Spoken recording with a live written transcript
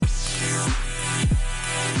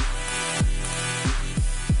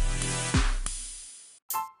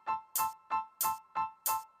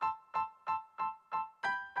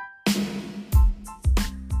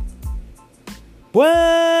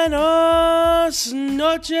Buenos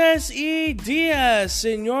noches y días,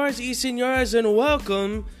 señores y señoras, and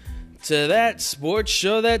welcome to that sports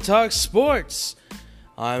show that talks sports.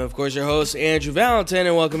 I'm, of course, your host, Andrew Valentin,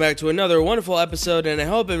 and welcome back to another wonderful episode, and I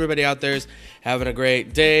hope everybody out there is having a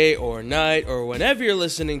great day or night or whenever you're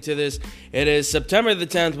listening to this. It is September the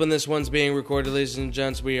 10th when this one's being recorded, ladies and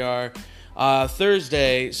gents. We are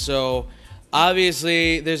Thursday, so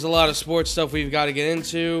obviously there's a lot of sports stuff we've got to get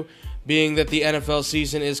into. Being that the NFL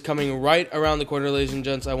season is coming right around the corner, ladies and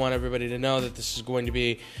gents, I want everybody to know that this is going to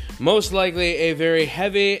be most likely a very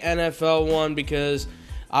heavy NFL one because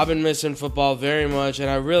I've been missing football very much, and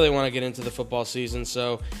I really want to get into the football season.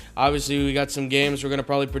 So, obviously, we got some games we're going to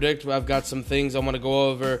probably predict. I've got some things I want to go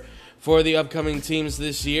over for the upcoming teams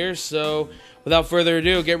this year. So, without further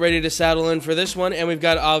ado, get ready to saddle in for this one. And we've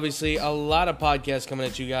got, obviously, a lot of podcasts coming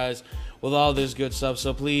at you guys with all this good stuff.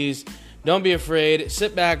 So, please don't be afraid.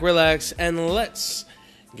 Sit back, relax, and let's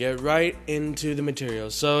get right into the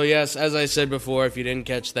material. So, yes, as I said before, if you didn't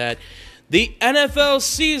catch that, the NFL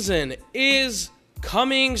season is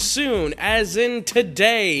coming soon, as in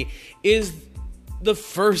today is the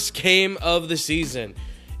first game of the season.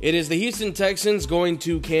 It is the Houston Texans going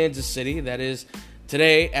to Kansas City. That is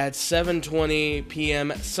today at 7:20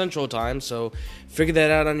 p.m. Central Time. So figure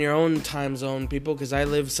that out on your own time zone, people, because I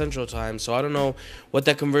live Central Time. So I don't know what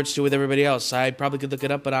that converts to with everybody else. I probably could look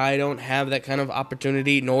it up, but I don't have that kind of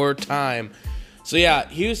opportunity nor time. So yeah,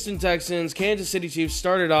 Houston Texans, Kansas City Chiefs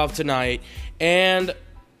started off tonight. And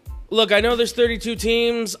look, I know there's 32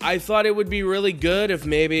 teams. I thought it would be really good if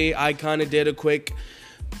maybe I kind of did a quick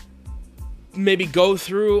go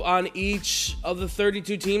through on each of the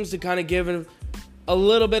 32 teams to kind of give a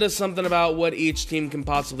little bit of something about what each team can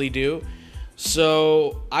possibly do.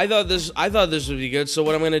 So I thought this would be good. So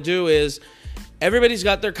what I'm going to do is everybody's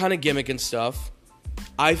got their kind of gimmick and stuff.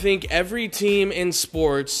 I think every team in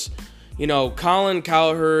sports, you know, Colin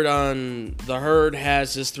Cowherd on The Herd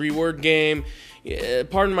has his 3-word game.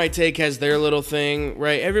 Pardon my take has their little thing,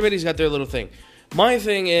 right? Everybody's got their little thing. My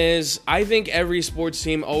thing is, I think every sports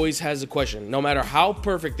team always has a question. No matter how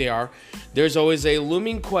perfect they are, there's always a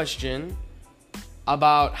looming question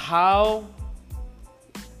about how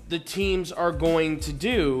the teams are going to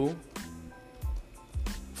do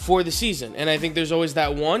for the season. And I think there's always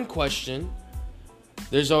that one question.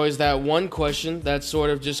 There's always that one question that's sort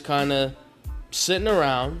of just kind of sitting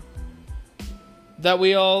around that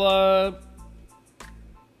we're all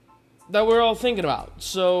thinking about.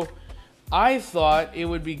 So I thought it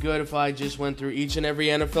would be good if I just went through each and every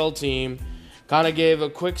NFL team, kind of gave a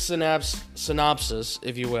quick synopsis,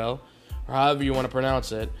 if you will, or however you want to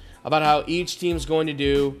pronounce it, about how each team's going to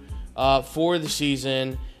do for the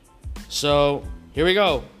season. So here we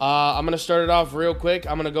go. I'm going to start it off real quick.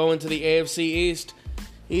 I'm going to go into the AFC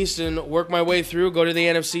East and work my way through, go to the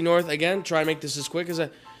NFC North again, try and make this as quick as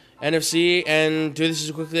NFC, and do this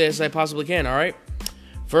as quickly as I possibly can, all right?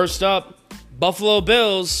 First up, Buffalo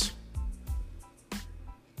Bills.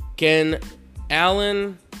 Can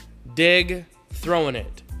Allen dig throwing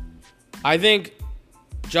it? I think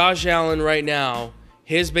Josh Allen right now,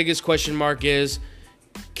 his biggest question mark is,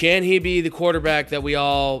 can he be the quarterback that we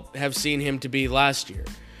all have seen him to be last year?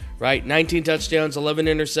 Right? 19 touchdowns, 11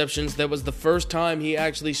 interceptions. That was the first time he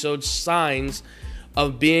actually showed signs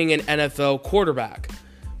of being an NFL quarterback.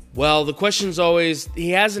 Well, the question's always,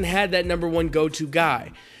 he hasn't had that number one go-to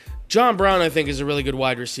guy. John Brown, I think, is a really good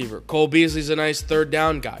wide receiver. Cole Beasley's a nice third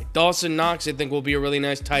down guy. Dawson Knox, I think, will be a really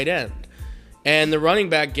nice tight end. And the running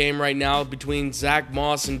back game right now between Zach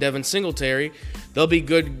Moss and Devin Singletary, they'll be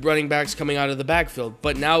good running backs coming out of the backfield.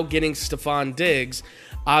 But now getting Stephon Diggs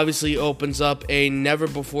obviously opens up a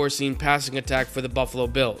never-before-seen passing attack for the Buffalo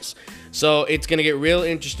Bills. So it's going to get real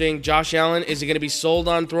interesting. Josh Allen, is he going to be sold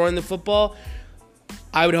on throwing the football?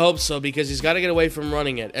 I would hope so, because he's got to get away from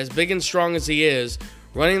running it. As big and strong as he is,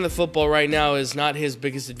 running the football right now is not his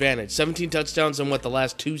biggest advantage. 17 touchdowns in, the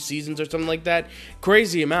last 2 seasons or something like that?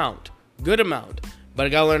 Crazy amount. Good amount. But I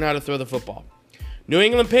got to learn how to throw the football. New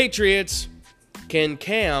England Patriots, can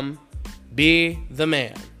Cam be the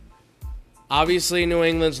man? Obviously, New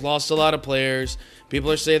England's lost a lot of players.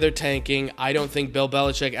 People are saying they're tanking. I don't think Bill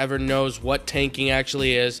Belichick ever knows what tanking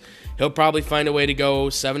actually is. He'll probably find a way to go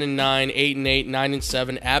 7-9, 8-8,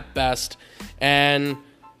 9-7 at best. And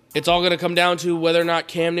it's all going to come down to whether or not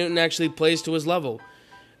Cam Newton actually plays to his level.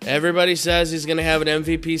 Everybody says he's going to have an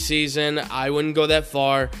MVP season. I wouldn't go that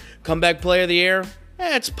far. Comeback player of the year?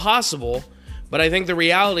 It's possible. But I think the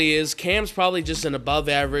reality is Cam's probably just an above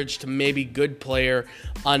average to maybe good player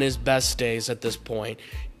on his best days at this point.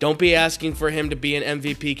 Don't be asking for him to be an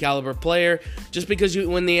MVP caliber player. Just because you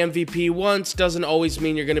win the MVP once doesn't always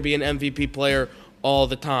mean you're going to be an MVP player all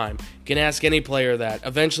the time. You can ask any player that.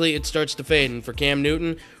 Eventually, it starts to fade. And for Cam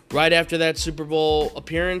Newton, right after that Super Bowl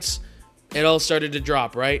appearance, it all started to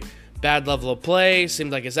drop, right? Bad level of play.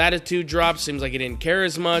 Seemed like his attitude dropped. Seems like he didn't care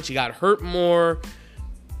as much. He got hurt more.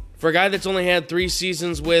 For a guy that's only had 3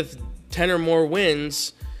 seasons with 10 or more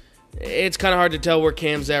wins, it's kind of hard to tell where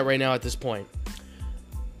Cam's at right now at this point.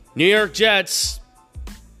 New York Jets.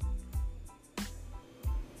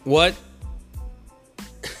 What?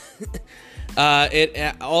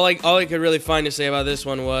 All I could really find to say about this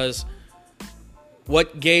one was,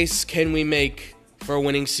 what Gase can we make for a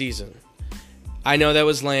winning season? I know that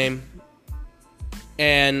was lame,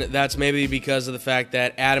 and that's maybe because of the fact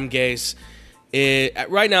that Adam Gase,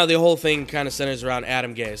 right now the whole thing kind of centers around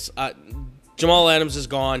Adam Gase. Jamal Adams is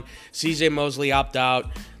gone. C.J. Mosley opted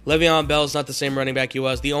out. Le'Veon Bell's not the same running back he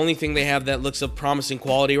was. The only thing they have that looks of promising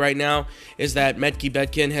quality right now is that Metke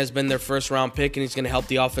Betkin has been their first-round pick, and he's going to help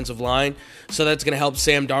the offensive line. So that's going to help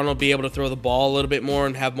Sam Darnold be able to throw the ball a little bit more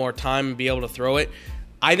and have more time and be able to throw it.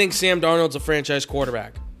 I think Sam Darnold's a franchise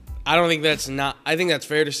quarterback. I think that's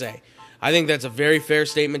fair to say. I think that's a very fair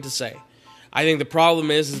statement to say. I think the problem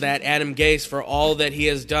is that Adam Gase, for all that he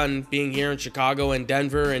has done being here in Chicago and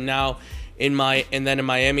Denver and now in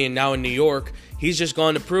Miami and now in New York, he's just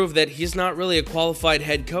gone to prove that he's not really a qualified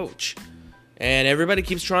head coach. And everybody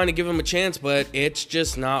keeps trying to give him a chance, but it's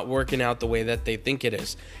just not working out the way that they think it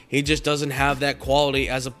is. He just doesn't have that quality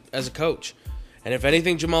as a coach. And if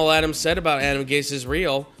anything Jamal Adams said about Adam Gase is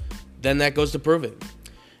real, then that goes to prove it.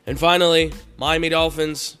 And finally, Miami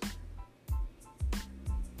Dolphins.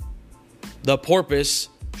 The porpoise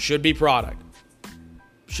should be product.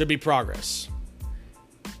 Should be progress.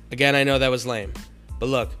 Again, I know that was lame. But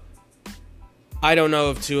look, I don't know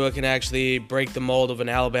if Tua can actually break the mold of an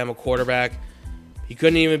Alabama quarterback. He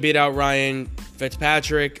couldn't even beat out Ryan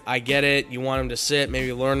Fitzpatrick. I get it. You want him to sit,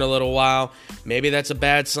 maybe learn a little while. Maybe that's a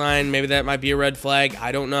bad sign. Maybe that might be a red flag.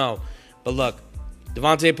 I don't know. But look,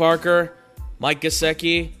 Devontae Parker, Mike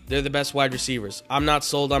Gesicki, they're the best wide receivers. I'm not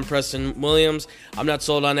sold on Preston Williams. I'm not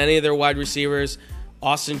sold on any of their wide receivers.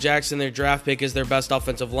 Austin Jackson, their draft pick, is their best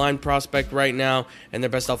offensive line prospect right now and their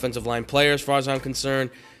best offensive line player as far as I'm concerned.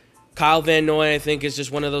 Kyle Van Noy, I think, is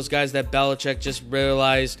just one of those guys that Belichick just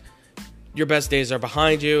realized your best days are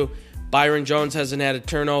behind you. Byron Jones hasn't had a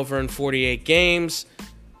turnover in 48 games.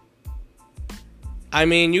 I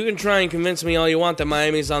mean, you can try and convince me all you want that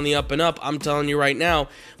Miami's on the up and up. I'm telling you right now,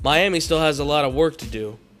 Miami still has a lot of work to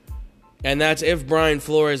do. And that's if Brian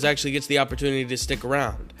Flores actually gets the opportunity to stick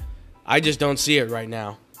around. I just don't see it right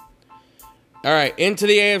now. All right, into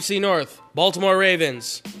the AFC North. Baltimore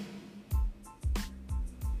Ravens.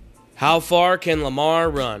 How far can Lamar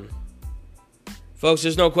run? Folks,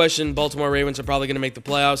 there's no question Baltimore Ravens are probably going to make the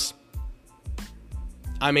playoffs.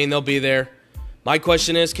 I mean, they'll be there. My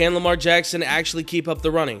question is, can Lamar Jackson actually keep up the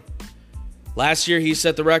running? Last year, he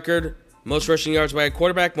set the record. Most rushing yards by a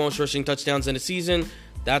quarterback, most rushing touchdowns in a season.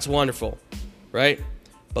 That's wonderful, right?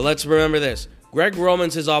 But let's remember this. Greg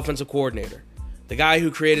Roman's his offensive coordinator. The guy who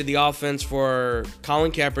created the offense for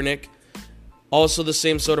Colin Kaepernick. Also the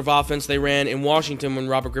same sort of offense they ran in Washington when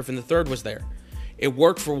Robert Griffin III was there. It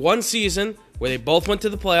worked for one season where they both went to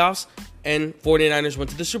the playoffs and 49ers went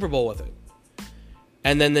to the Super Bowl with it.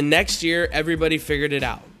 And then the next year, everybody figured it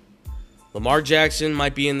out. Lamar Jackson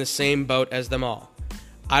might be in the same boat as them all.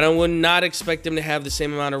 I would not expect him to have the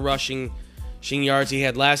same amount of rushing yards he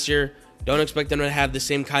had last year. Don't expect him to have the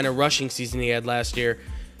same kind of rushing season he had last year.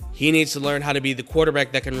 He needs to learn how to be the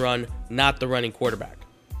quarterback that can run, not the running quarterback.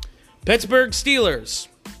 Pittsburgh Steelers.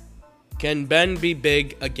 Can Ben be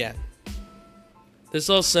big again? This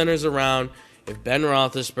all centers around if Ben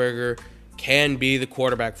Roethlisberger can be the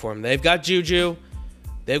quarterback for him. They've got Juju.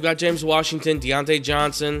 They've got James Washington, Deontay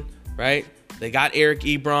Johnson, right? They got Eric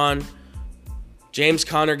Ebron. James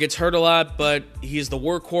Conner gets hurt a lot, but he's the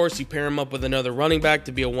workhorse. You pair him up with another running back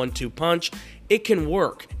to be a 1-2 punch. It can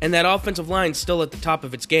work, and that offensive line's still at the top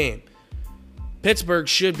of its game. Pittsburgh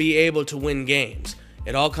should be able to win games.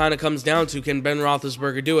 It all kind of comes down to, can Ben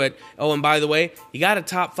Roethlisberger do it? Oh, and by the way, you got a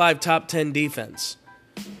top 5, top 10 defense.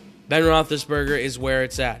 Ben Roethlisberger is where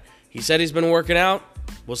it's at. He said he's been working out.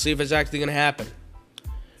 We'll see if it's actually going to happen.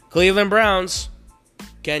 Cleveland Browns.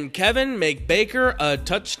 Can Kevin make Baker a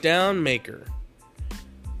touchdown maker?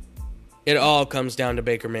 It all comes down to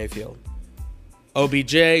Baker Mayfield.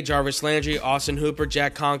 OBJ, Jarvis Landry, Austin Hooper,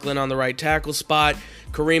 Jack Conklin on the right tackle spot,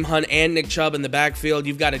 Kareem Hunt and Nick Chubb in the backfield.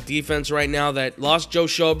 You've got a defense right now that lost Joe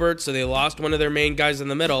Schobert, so they lost one of their main guys in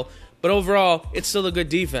the middle. But overall, it's still a good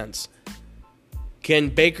defense. Can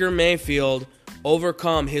Baker Mayfield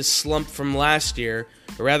overcome his slump from last year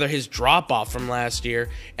or rather his drop-off from last year,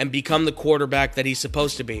 and become the quarterback that he's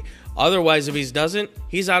supposed to be. Otherwise, if he doesn't,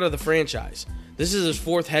 he's out of the franchise. This is his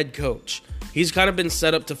 4th head coach. He's kind of been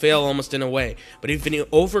set up to fail almost in a way. But if he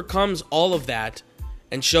overcomes all of that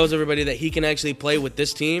and shows everybody that he can actually play with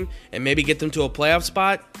this team and maybe get them to a playoff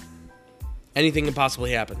spot, anything can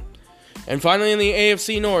possibly happen. And finally in the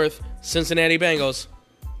AFC North, Cincinnati Bengals.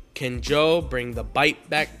 Can Joe bring the bite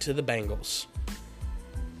back to the Bengals?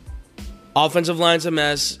 Offensive line's a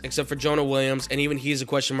mess, except for Jonah Williams, and even he's a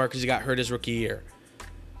question mark because he got hurt his rookie year.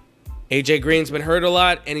 A.J. Green's been hurt a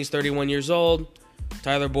lot, and he's 31 years old.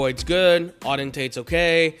 Tyler Boyd's good. Auden Tate's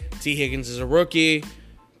okay. T. Higgins is a rookie.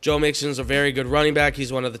 Joe Mixon's a very good running back.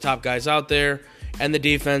 He's one of the top guys out there. And the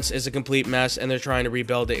defense is a complete mess, and they're trying to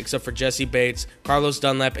rebuild it, except for Jesse Bates, Carlos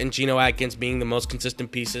Dunlap, and Geno Atkins being the most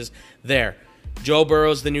consistent pieces there. Joe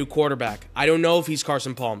Burrow's the new quarterback. I don't know if he's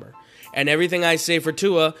Carson Palmer. And everything I say for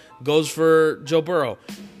Tua goes for Joe Burrow.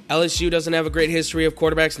 LSU doesn't have a great history of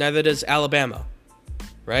quarterbacks, neither does Alabama.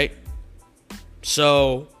 Right?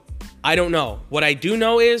 So, I don't know. What I do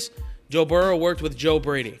know is Joe Burrow worked with Joe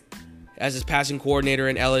Brady as his passing coordinator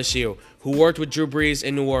in LSU, who worked with Drew Brees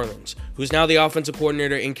in New Orleans, who's now the offensive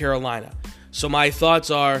coordinator in Carolina. So my thoughts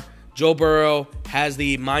are Joe Burrow has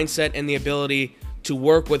the mindset and the ability to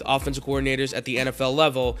work with offensive coordinators at the NFL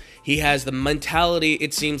level. He has the mentality,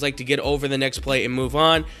 it seems like, to get over the next play and move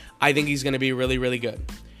on. I think he's going to be really, really good.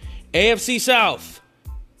 AFC South,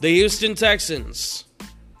 the Houston Texans.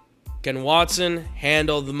 Can Watson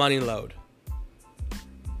handle the money load?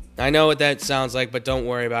 I know what that sounds like, but don't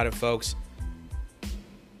worry about it, folks.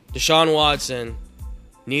 Deshaun Watson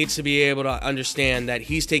needs to be able to understand that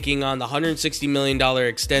he's taking on the $160 million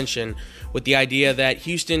extension with the idea that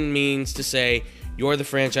Houston means to say, you're the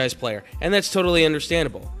franchise player. And that's totally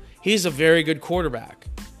understandable. He's a very good quarterback.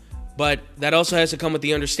 But that also has to come with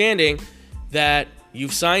the understanding that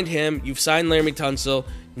you've signed him, you've signed Laremy Tunsil,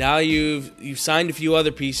 now you've signed a few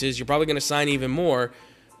other pieces, you're probably going to sign even more.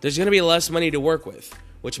 There's going to be less money to work with,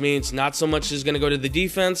 which means not so much is going to go to the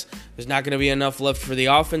defense. There's not going to be enough left for the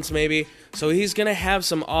offense maybe. So he's going to have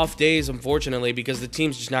some off days, unfortunately, because the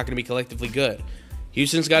team's just not going to be collectively good.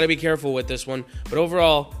 Houston's got to be careful with this one. But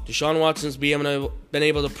overall, Deshaun Watson's been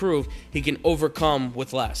able to prove he can overcome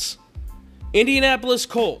with less. Indianapolis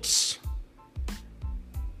Colts.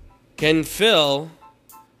 Can Phil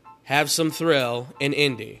have some thrill in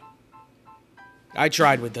Indy? I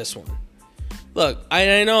tried with this one. Look,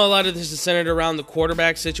 I know a lot of this is centered around the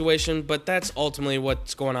quarterback situation, but that's ultimately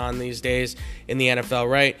what's going on these days in the NFL,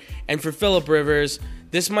 right? And for Phillip Rivers,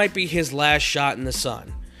 this might be his last shot in the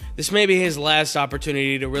sun. This may be his last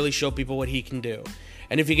opportunity to really show people what he can do.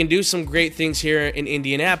 And if he can do some great things here in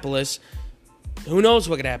Indianapolis, who knows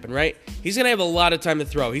what could happen, right? He's going to have a lot of time to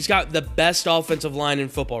throw. He's got the best offensive line in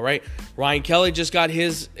football, right? Ryan Kelly just got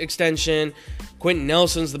his extension. Quentin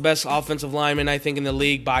Nelson's the best offensive lineman, I think, in the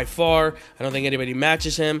league by far. I don't think anybody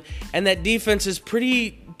matches him. And that defense is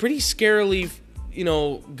pretty scarily,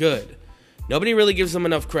 good. Nobody really gives them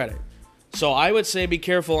enough credit. So I would say be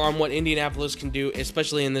careful on what Indianapolis can do,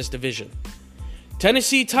 especially in this division.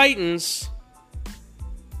 Tennessee Titans,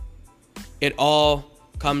 it all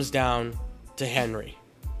comes down to Henry.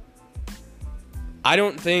 I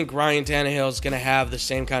don't think Ryan Tannehill is going to have the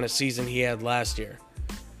same kind of season he had last year.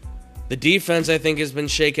 The defense, I think, has been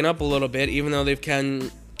shaken up a little bit, even though they've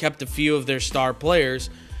kept a few of their star players.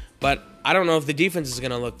 But I don't know if the defense is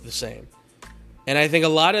going to look the same. And I think a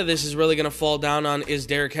lot of this is really going to fall down on, is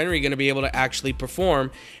Derrick Henry going to be able to actually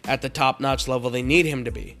perform at the top-notch level they need him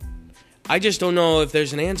to be? I just don't know if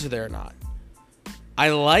there's an answer there or not. I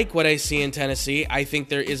like what I see in Tennessee. I think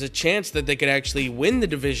there is a chance that they could actually win the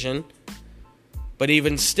division. But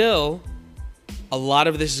even still, a lot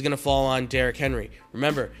of this is going to fall on Derrick Henry.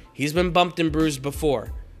 Remember, he's been bumped and bruised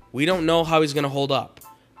before. We don't know how he's going to hold up.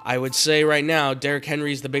 I would say right now, Derrick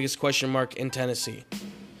Henry is the biggest question mark in Tennessee.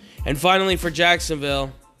 And finally, for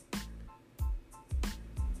Jacksonville,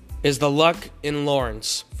 is the luck in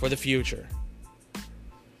Lawrence for the future.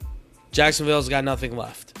 Jacksonville's got nothing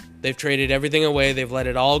left. They've traded everything away. They've let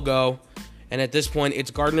it all go. And at this point,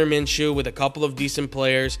 it's Gardner Minshew with a couple of decent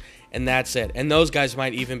players, and that's it. And those guys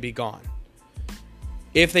might even be gone.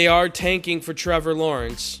 If they are tanking for Trevor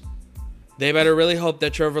Lawrence, they better really hope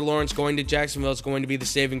that Trevor Lawrence going to Jacksonville is going to be the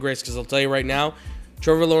saving grace. Because I'll tell you right now,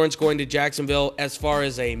 Trevor Lawrence going to Jacksonville, as far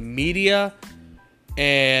as a media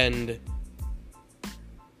and,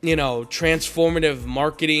 transformative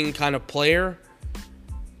marketing kind of player,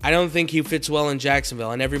 I don't think he fits well in Jacksonville,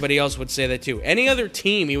 and everybody else would say that too. Any other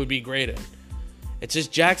team he would be great in. It's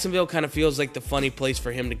just Jacksonville kind of feels like the funny place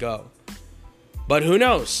for him to go. But who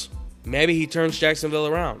knows? Maybe he turns Jacksonville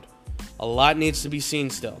around. A lot needs to be seen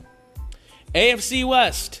still. AFC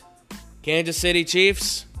West. Kansas City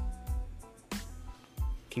Chiefs.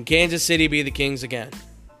 Can Kansas City be the Kings again?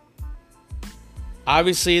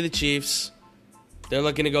 Obviously, the Chiefs, they're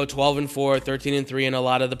looking to go 12-4, 13-3 in a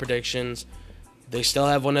lot of the predictions. They still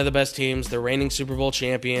have one of the best teams. They're reigning Super Bowl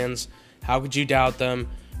champions. How could you doubt them?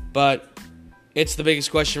 But it's the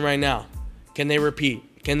biggest question right now. Can they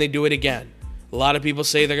repeat? Can they do it again? A lot of people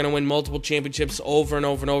say they're going to win multiple championships over and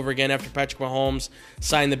over and over again after Patrick Mahomes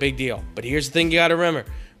signed the big deal. But here's the thing you got to remember.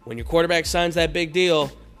 When your quarterback signs that big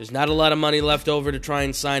deal, there's not a lot of money left over to try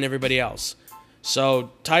and sign everybody else.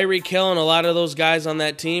 So Tyreek Hill and a lot of those guys on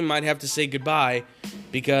that team might have to say goodbye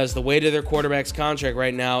because the weight of their quarterback's contract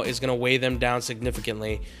right now is going to weigh them down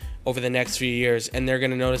significantly over the next few years, and they're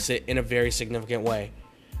going to notice it in a very significant way.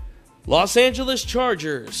 Los Angeles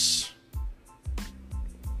Chargers.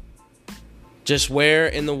 Just where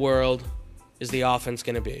in the world is the offense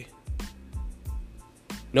going to be?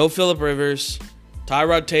 No Phillip Rivers.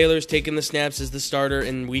 Tyrod Taylor's taking the snaps as the starter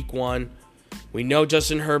in week 1. We know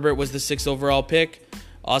Justin Herbert was the 6th overall pick.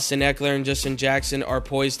 Austin Eckler and Justin Jackson are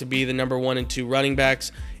poised to be the number 1 and 2 running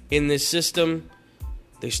backs in this system.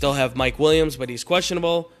 They still have Mike Williams, but he's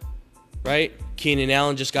questionable, right? Keenan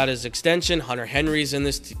Allen just got his extension. Hunter Henry's on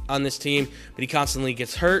this team, but he constantly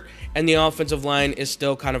gets hurt. And the offensive line is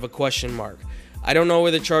still kind of a question mark. I don't know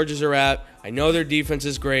where the Chargers are at. I know their defense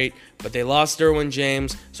is great, but they lost Derwin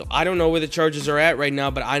James. So I don't know where the Chargers are at right now,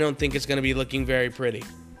 but I don't think it's going to be looking very pretty.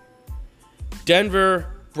 Denver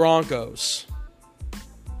Broncos.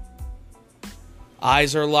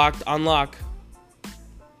 Eyes are locked on lock.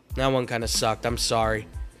 That one kind of sucked. I'm sorry.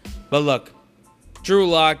 But look, Drew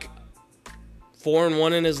Lock,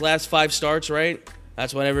 4-1 in his last 5 starts, right?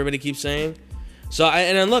 That's what everybody keeps saying. So,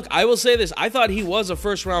 look, I will say this. I thought he was a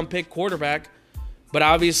first-round pick quarterback. But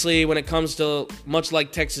obviously, when it comes to much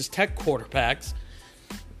like Texas Tech quarterbacks,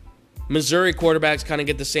 Missouri quarterbacks kind of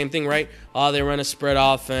get the same thing, right? Oh, they run a spread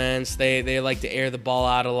offense. They like to air the ball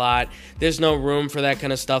out a lot. There's no room for that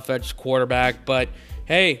kind of stuff at quarterback. But,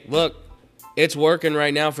 hey, look, it's working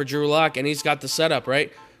right now for Drew Lock, and he's got the setup,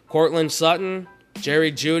 right? Cortland Sutton,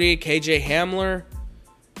 Jerry Jeudy, KJ Hamler,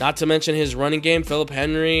 not to mention his running game, Philip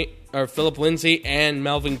Lindsay, and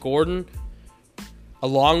Melvin Gordon,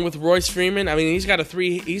 along with Royce Freeman. I mean, he's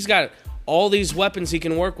got all these weapons he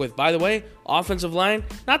can work with. By the way, offensive line,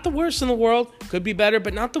 not the worst in the world. Could be better,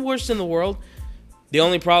 but not the worst in the world. The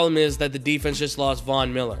only problem is that the defense just lost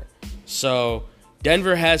Von Miller. So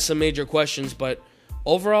Denver has some major questions, but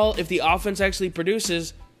overall, if the offense actually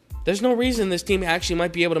produces, there's no reason this team actually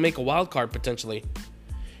might be able to make a wild card potentially.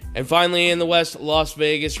 And finally, in the West, Las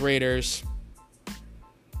Vegas Raiders.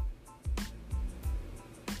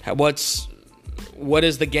 What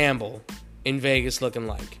is the gamble in Vegas looking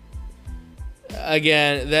like?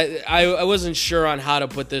 Again, that I wasn't sure on how to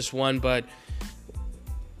put this one, but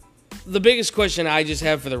the biggest question I just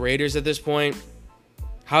have for the Raiders at this point,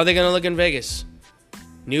 how are they going to look in Vegas?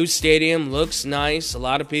 New stadium looks nice. A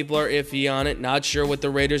lot of people are iffy on it. Not sure what the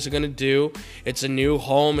Raiders are going to do. It's a new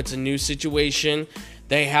home. It's a new situation.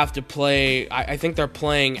 They have to play. I think they're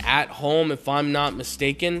playing at home, if I'm not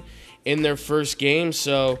mistaken, in their first game.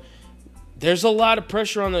 So there's a lot of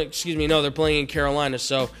pressure on they're playing in Carolina.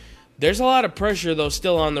 So there's a lot of pressure, though,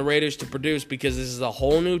 still on the Raiders to produce because this is a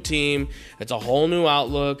whole new team. It's a whole new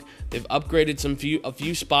outlook. They've upgraded a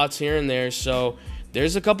few spots here and there. So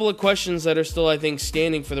there's a couple of questions that are still, I think,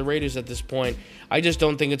 standing for the Raiders at this point. I just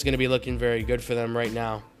don't think it's going to be looking very good for them right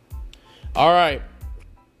now. All right.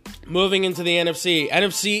 Moving into the NFC.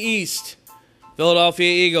 NFC East.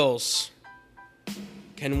 Philadelphia Eagles.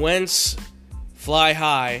 Can Wentz fly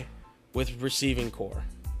high with receiving core?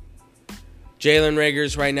 Jalen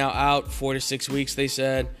Reagor's right now out 4 to 6 weeks, they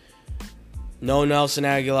said. No Nelson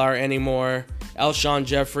Aguilar anymore. Alshon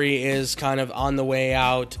Jeffrey is kind of on the way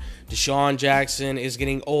out. Deshaun Jackson is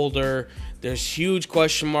getting older. There's huge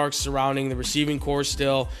question marks surrounding the receiving core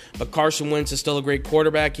still. But Carson Wentz is still a great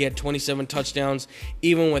quarterback. He had 27 touchdowns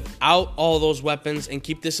even without all those weapons. And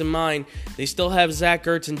keep this in mind, they still have Zach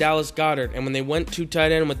Ertz and Dallas Goedert. And when they went to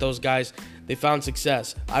tight end with those guys, they found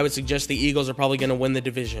success. I would suggest the Eagles are probably going to win the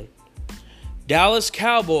division. Dallas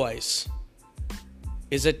Cowboys.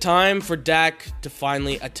 Is it time for Dak to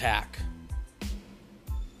finally attack?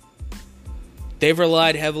 They've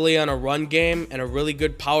relied heavily on a run game and a really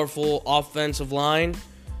good, powerful offensive line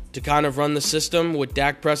to kind of run the system, with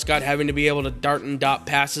Dak Prescott having to be able to dart and dot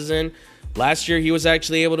passes in. Last year, he was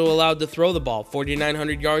actually able to allow to throw the ball,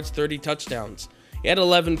 4,900 yards, 30 touchdowns. He had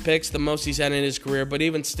 11 picks, the most he's had in his career, but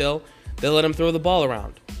even still, they let him throw the ball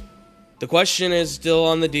around. The question is still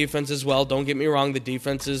on the defense as well. Don't get me wrong, the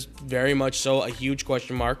defense is very much so a huge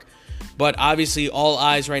question mark. But obviously, all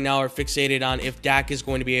eyes right now are fixated on if Dak is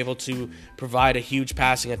going to be able to provide a huge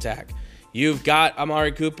passing attack. You've got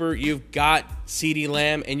Amari Cooper, you've got CeeDee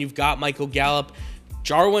Lamb, and you've got Michael Gallup.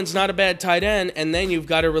 Jarwin's not a bad tight end, and then you've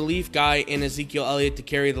got a relief guy in Ezekiel Elliott to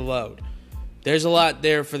carry the load. There's a lot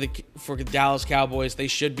there for the Dallas Cowboys. They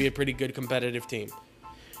should be a pretty good competitive team.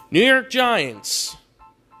 New York Giants.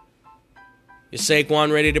 Is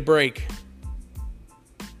Saquon ready to break?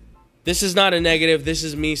 This is not a negative. This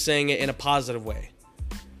is me saying it in a positive way.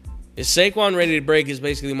 Is Saquon ready to break is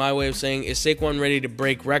basically my way of saying, is Saquon ready to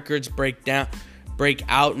break records, break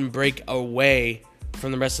out, and break away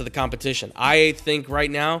from the rest of the competition? I think right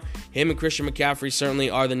now, him and Christian McCaffrey certainly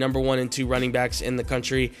are the number 1 and 2 running backs in the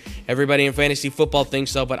country. Everybody in fantasy football thinks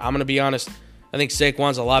so, but I'm going to be honest. I think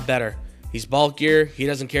Saquon's a lot better. He's bulkier. He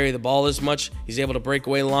doesn't carry the ball as much. He's able to break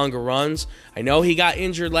away longer runs. I know he got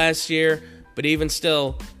injured last year, but even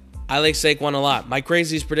still, I like Saquon a lot. My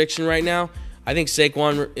craziest prediction right now, I think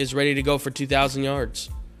Saquon is ready to go for 2,000 yards.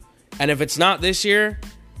 And if it's not this year,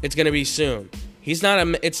 it's going to be soon. It's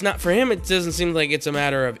not for him. It doesn't seem like it's a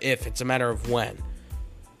matter of if, it's a matter of when.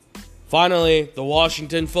 Finally, the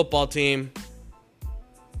Washington football team.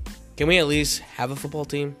 Can we at least have a football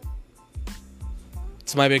team?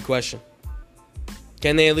 It's my big question.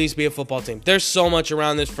 Can they at least be a football team? There's so much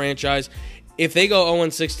around this franchise. If they go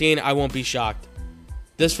 0-16, I won't be shocked.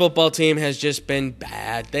 This football team has just been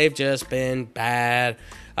bad. They've just been bad.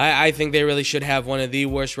 I think they really should have one of the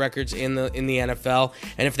worst records in the NFL.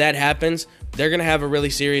 And if that happens, they're going to have a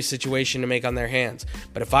really serious situation to make on their hands.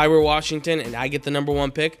 But if I were Washington and I get the number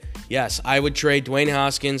 1 pick, yes, I would trade Dwayne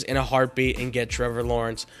Haskins in a heartbeat and get Trevor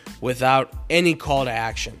Lawrence without any call to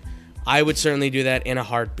action. I would certainly do that in a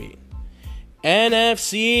heartbeat.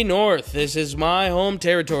 NFC North. This is my home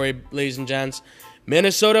territory, ladies and gents.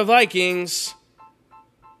 Minnesota Vikings.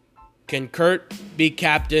 Can Kurt be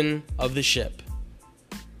captain of the ship?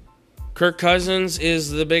 Kirk Cousins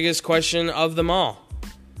is the biggest question of them all.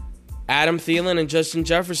 Adam Thielen and Justin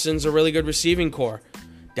Jefferson's a really good receiving core.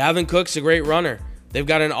 Dalvin Cook's a great runner. They've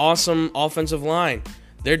got an awesome offensive line.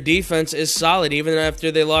 Their defense is solid. Even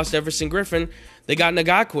after they lost Everson Griffin, they got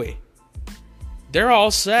Ngakoue. They're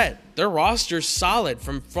all set. Their roster's solid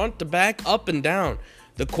from front to back, up and down.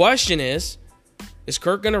 The question is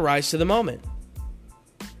Kirk going to rise to the moment?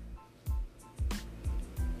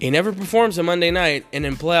 He never performs on Monday night, and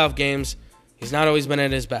in playoff games, he's not always been at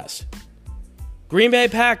his best. Green Bay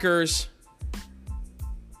Packers.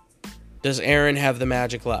 Does Aaron have the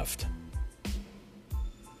magic left?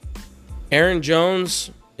 Aaron Jones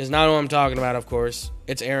is not who I'm talking about, of course.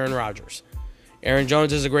 It's Aaron Rodgers. Aaron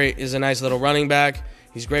Jones is a nice little running back.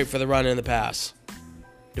 He's great for the run and the pass.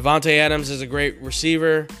 Devontae Adams is a great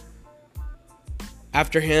receiver.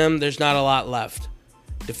 After him, there's not a lot left.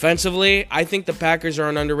 Defensively, I think the Packers are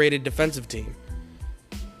an underrated defensive team.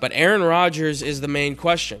 But Aaron Rodgers is the main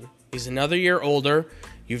question. He's another year older.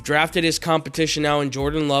 You've drafted his competition now in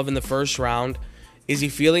Jordan Love in the first round. Is he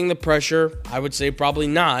feeling the pressure? I would say probably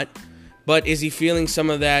not. But is he feeling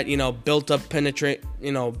some of that, built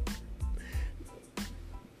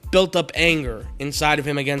up anger inside of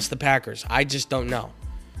him against the Packers? I just don't know.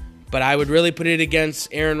 But I would really put it against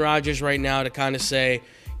Aaron Rodgers right now to kind of say,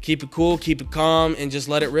 keep it cool, keep it calm, and just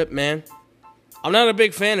let it rip, man. I'm not a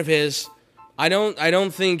big fan of his. I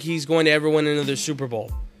don't think he's going to ever win another Super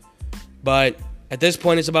Bowl. But at this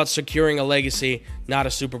point, it's about securing a legacy, not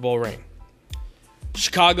a Super Bowl ring.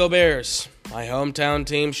 Chicago Bears. My hometown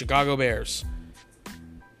team, Chicago Bears.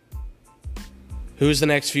 Who's the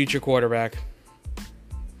next future quarterback?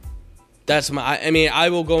 I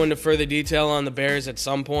will go into further detail on the Bears at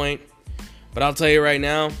some point. But I'll tell you right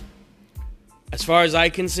now, as far as I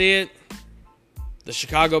can see it, the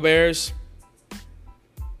Chicago Bears,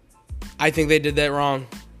 I think they did that wrong.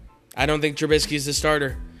 I don't think Trubisky's the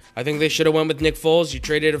starter. I think they should have went with Nick Foles. You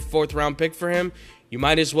traded a 4th-round pick for him. You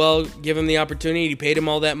might as well give him the opportunity. You paid him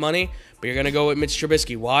all that money, but you're going to go with Mitch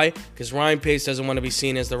Trubisky. Why? Because Ryan Pace doesn't want to be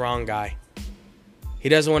seen as the wrong guy. He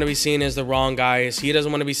doesn't want to be seen as the wrong guy. He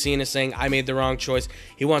doesn't want to be seen as saying, I made the wrong choice.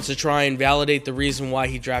 He wants to try and validate the reason why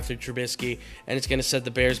he drafted Trubisky, and it's going to set the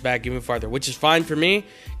Bears back even farther, which is fine for me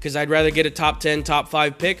because I'd rather get a top 10, top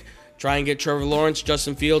 5 pick, try and get Trevor Lawrence,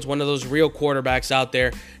 Justin Fields, one of those real quarterbacks out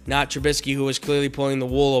there, not Trubisky, who is clearly pulling the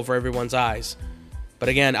wool over everyone's eyes. But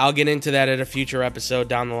again, I'll get into that at a future episode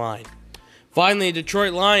down the line. Finally,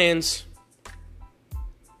 Detroit Lions.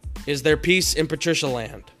 Is there peace in Patricia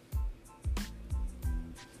land?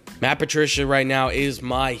 Matt Patricia right now is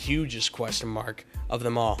my hugest question mark of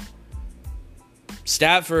them all.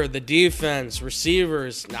 Stafford, the defense,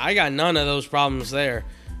 receivers, I got none of those problems there.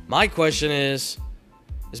 My question is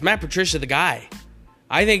Matt Patricia the guy?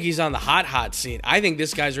 I think he's on the hot seat. I think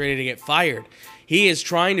this guy's ready to get fired. He is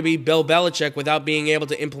trying to be Bill Belichick without being able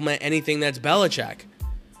to implement anything that's Belichick.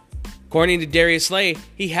 According to Darius Slay,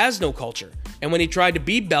 he has no culture. And when he tried to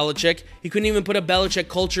be Belichick, he couldn't even put a Belichick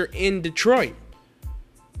culture in Detroit.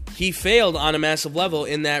 He failed on a massive level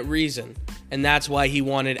in that reason. And that's why he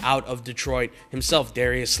wanted out of Detroit himself,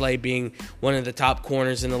 Darius Slay being one of the top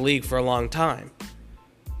corners in the league for a long time.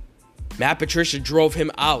 Matt Patricia drove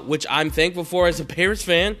him out, which I'm thankful for as a Bears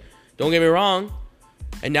fan. Don't get me wrong.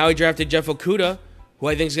 And now he drafted Jeff Okudah, who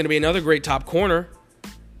I think is going to be another great top corner.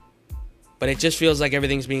 But it just feels like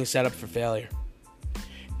everything's being set up for failure.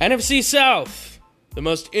 NFC South, the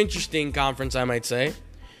most interesting conference, I might say.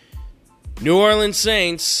 New Orleans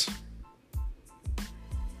Saints.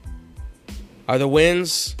 Are the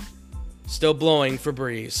winds still blowing for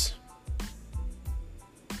Breeze?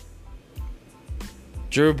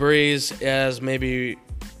 Drew Brees has maybe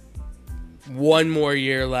one more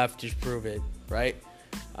year left to prove it, right?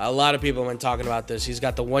 A lot of people have been talking about this. He's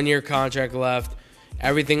got the 1-year contract left.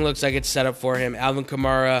 Everything looks like it's set up for him. Alvin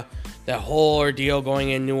Kamara, that whole ordeal going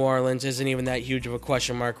in New Orleans isn't even that huge of a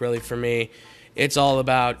question mark really for me. It's all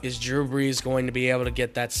about, is Drew Brees going to be able to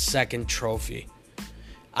get that second trophy?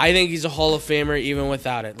 I think he's a Hall of Famer even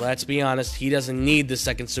without it. Let's be honest, he doesn't need the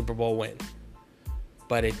second Super Bowl win.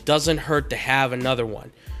 But it doesn't hurt to have another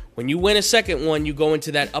one. When you win a second one, you go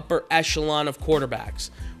into that upper echelon of quarterbacks.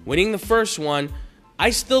 Winning the first one, I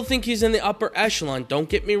still think he's in the upper echelon, don't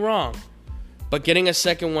get me wrong. But getting a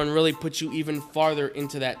second one really puts you even farther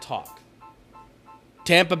into that talk.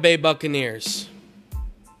 Tampa Bay Buccaneers.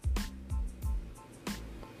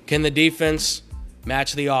 Can the defense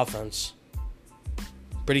match the offense?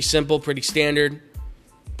 Pretty simple, pretty standard.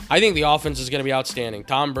 I think the offense is going to be outstanding.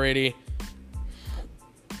 Tom Brady,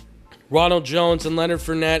 Ronald Jones, and Leonard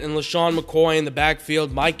Fournette, and LaShawn McCoy in the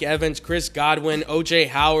backfield, Mike Evans, Chris Godwin, O.J.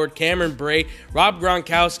 Howard, Cameron Brate, Rob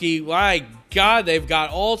Gronkowski. My God, they've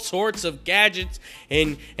got all sorts of gadgets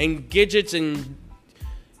and gadgets and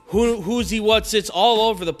who's he, what's it's all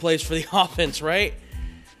over the place for the offense, right?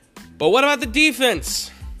 But what about the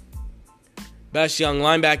defense? Best young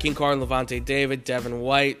linebacking core, Levante David, Devin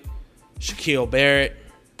White, Shaquille Barrett.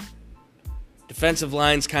 Defensive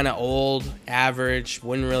line's kind of old, average,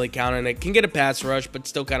 wouldn't really count on it. Can get a pass rush, but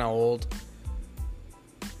still kind of old.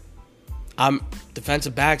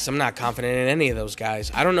 Defensive backs, I'm not confident in any of those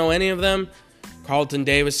guys. I don't know any of them. Carlton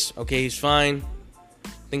Davis, okay, he's fine. I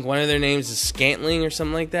think one of their names is Scantling or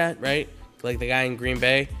something like that, right? Like the guy in Green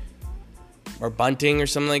Bay. Or Bunting or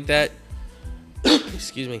something like that.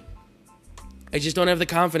 Excuse me. I just don't have the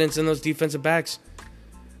confidence in those defensive backs.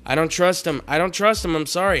 I don't trust them. I'm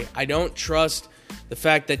sorry. I don't trust the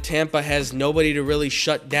fact that Tampa has nobody to really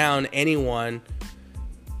shut down anyone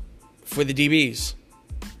for the DBs.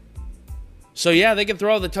 So, yeah, they can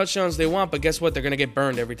throw all the touchdowns they want, but guess what? They're going to get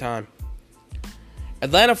burned every time.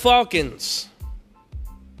 Atlanta Falcons.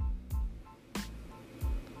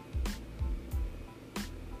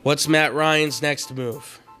 What's Matt Ryan's next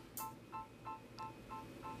move?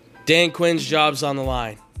 Dan Quinn's job's on the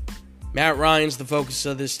line. Matt Ryan's the focus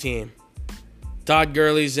of this team. Todd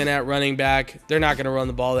Gurley's in at running back. They're not going to run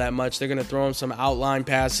the ball that much. They're going to throw him some outline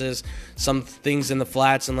passes, some things in the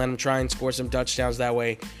flats, and let him try and score some touchdowns that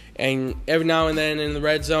way. And every now and then in the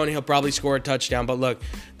red zone, he'll probably score a touchdown. But look,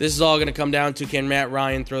 this is all going to come down to, can Matt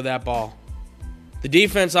Ryan throw that ball? The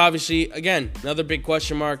defense, obviously, again, another big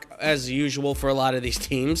question mark as usual for a lot of these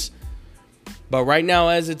teams. But right now,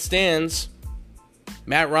 as it stands,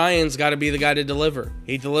 Matt Ryan's got to be the guy to deliver.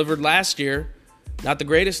 He delivered last year. Not the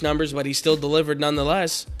greatest numbers, but he still delivered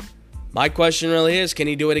nonetheless. My question really is, can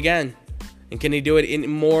he do it again? And can he do it in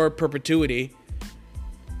more perpetuity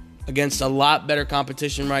against a lot better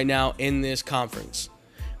competition right now in this conference?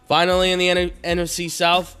 Finally, in the NFC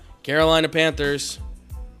South, Carolina Panthers.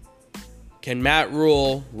 Can Matt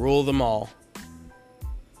Rule rule them all?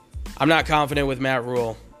 I'm not confident with Matt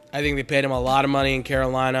Rule. I think they paid him a lot of money in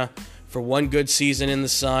Carolina for one good season in the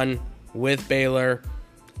sun with Baylor.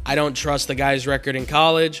 I don't trust the guy's record in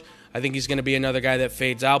college. I think he's going to be another guy that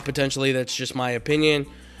fades out potentially. That's just my opinion.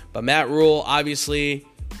 But Matt Rule, obviously,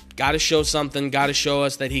 got to show something, got to show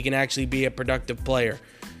us that he can actually be a productive player.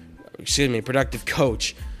 Productive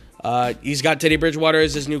coach. He's got Teddy Bridgewater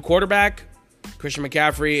as his new quarterback. Christian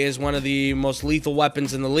McCaffrey is one of the most lethal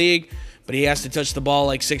weapons in the league, but he has to touch the ball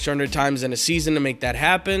like 600 times in a season to make that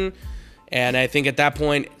happen. And I think at that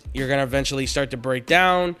point, you're going to eventually start to break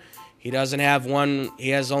down. He has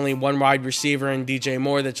only one wide receiver in DJ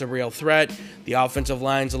Moore that's a real threat. The offensive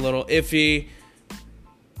line's a little iffy.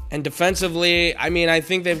 And defensively, I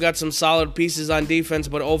think they've got some solid pieces on defense,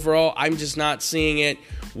 but overall, I'm just not seeing it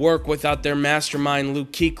work without their mastermind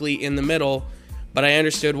Luke Kuechly in the middle, but I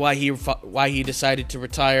understood why he decided to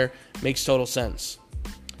retire. Makes total sense.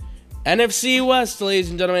 NFC West, ladies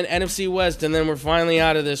and gentlemen, NFC West, and then we're finally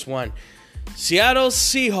out of this one. Seattle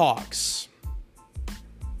Seahawks.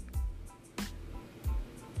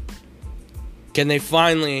 Can they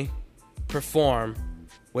finally perform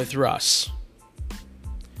with Russ?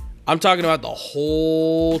 I'm talking about the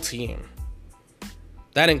whole team.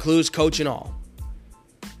 That includes coach and all.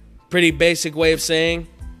 Pretty basic way of saying,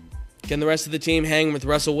 can the rest of the team hang with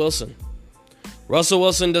Russell Wilson? Russell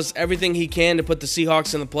Wilson does everything he can to put the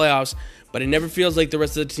Seahawks in the playoffs, but it never feels like the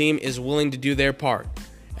rest of the team is willing to do their part.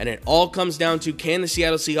 And it all comes down to, can the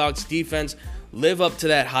Seattle Seahawks defense live up to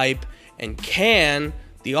that hype? And can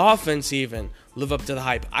the offense even live up to the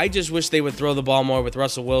hype? I just wish they would throw the ball more with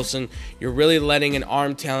Russell Wilson. You're really letting an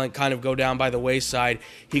arm talent kind of go down by the wayside.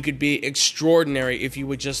 He could be extraordinary if you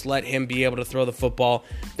would just let him be able to throw the football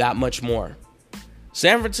that much more.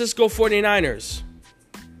 San Francisco 49ers.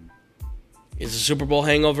 Is the Super Bowl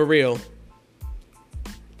hangover real?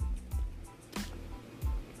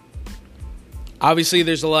 Obviously,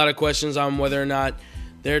 there's a lot of questions on whether or not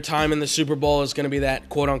their time in the Super Bowl is going to be that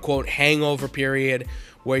quote-unquote hangover period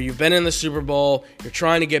where you've been in the Super Bowl, you're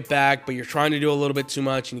trying to get back, but you're trying to do a little bit too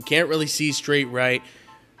much, and you can't really see straight right.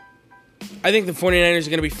 I think the 49ers are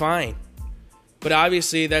going to be fine. But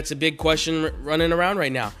obviously, that's a big question running around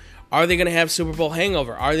right now. Are they going to have Super Bowl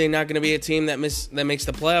hangover? Are they not going to be a team that makes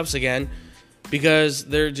the playoffs again because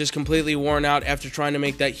they're just completely worn out after trying to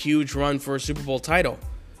make that huge run for a Super Bowl title?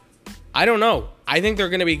 I don't know. I think they're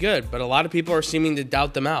going to be good, but a lot of people are seeming to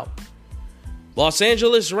doubt them out. Los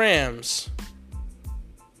Angeles Rams.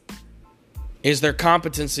 Is their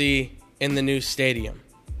competency in the new stadium?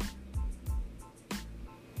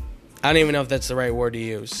 I don't even know if that's the right word to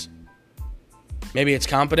use. Maybe it's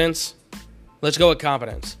competence? Let's go with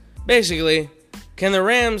competence. Basically, can the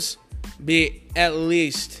Rams be at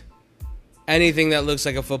least anything that looks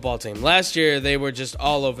like a football team? Last year, they were just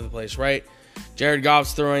all over the place, right? Jared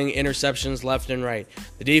Goff's throwing interceptions left and right.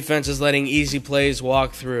 The defense is letting easy plays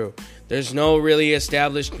walk through. There's no really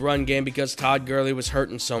established run game because Todd Gurley was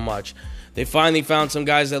hurting so much. They finally found some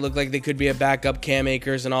guys that look like they could be a backup, Cam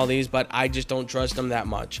Akers and all these, but I just don't trust them that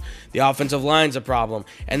much. The offensive line's a problem.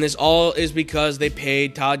 And this all is because they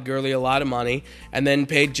paid Todd Gurley a lot of money and then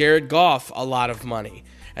paid Jared Goff a lot of money.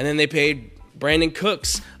 And then they paid Brandon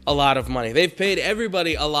Cooks a lot of money. They've paid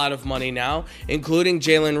everybody a lot of money now, including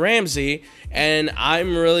Jalen Ramsey, and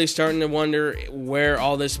I'm really starting to wonder where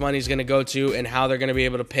all this money is going to go to and how they're going to be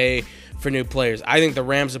able to pay for new players. I think the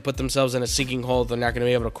Rams have put themselves in a sinking hole they're not going to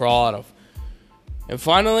be able to crawl out of. And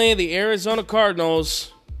finally, the Arizona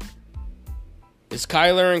Cardinals. Is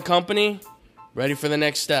Kyler and company ready for the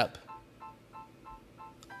next step?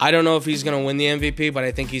 I don't know if he's going to win the MVP, but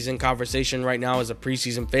I think he's in conversation right now as a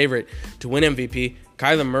preseason favorite to win MVP.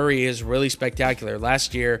 Kyler Murray is really spectacular.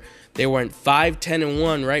 Last year, they went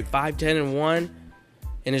 5-10-1, right? 5-10-1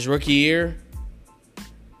 in his rookie year.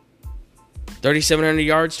 3,700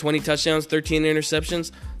 yards, 20 touchdowns, 13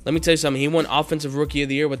 interceptions. Let me tell you something. He won Offensive Rookie of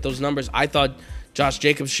the Year with those numbers. I thought Josh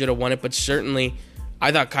Jacobs should have won it, but certainly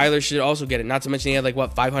I thought Kyler should also get it. Not to mention he had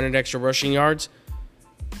 500 extra rushing yards.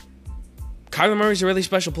 Kyler Murray's a really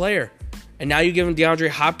special player. And now you give him DeAndre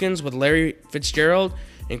Hopkins with Larry Fitzgerald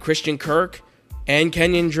and Christian Kirk and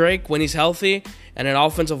Kenyon Drake when he's healthy, and an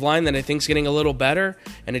offensive line that I think is getting a little better,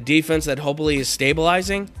 and a defense that hopefully is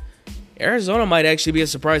stabilizing. Arizona might actually be a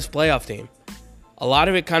surprise playoff team. A lot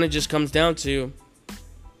of it kind of just comes down to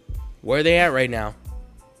where are they at right now?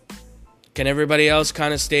 Can everybody else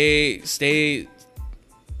kind of stay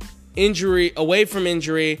away from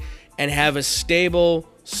injury and have a stable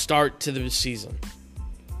start to the season?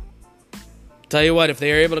 Tell you what, if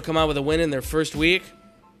they are able to come out with a win in their first week,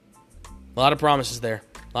 a lot of promises there.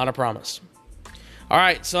 A lot of promise. All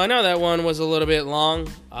right, so I know that one was a little bit long,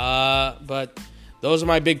 but those are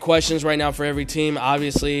my big questions right now for every team.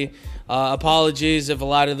 Obviously, apologies if a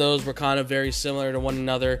lot of those were kind of very similar to one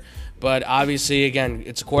another. But obviously, again,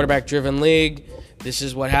 it's a quarterback-driven league. This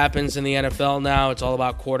is what happens in the NFL now. It's all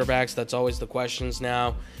about quarterbacks. That's always the questions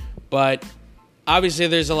now. But obviously,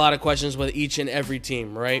 there's a lot of questions with each and every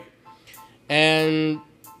team, right? And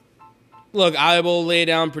look, I will lay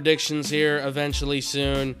down predictions here eventually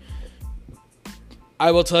soon. I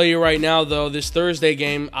will tell you right now, though, this Thursday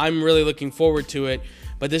game, I'm really looking forward to it.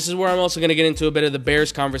 But this is where I'm also going to get into a bit of the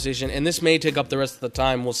Bears conversation, and this may take up the rest of the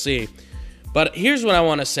time. We'll see. But here's what I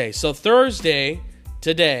want to say. So Thursday,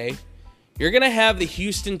 today, you're going to have the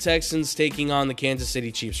Houston Texans taking on the Kansas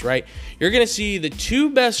City Chiefs, right? You're going to see the two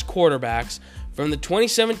best quarterbacks from the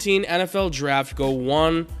 2017 NFL Draft go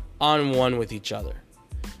one-on-one with each other.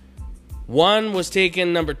 One was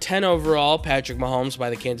taken number 10 overall, Patrick Mahomes, by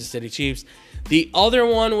the Kansas City Chiefs. The other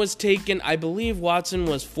one was taken, I believe Watson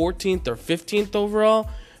was 14th or 15th overall,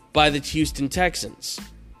 by the Houston Texans.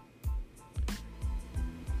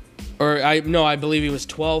 I believe he was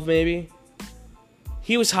 12 maybe.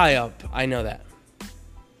 He was high up, I know that.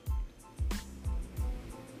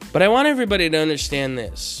 But I want everybody to understand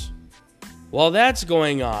this. While that's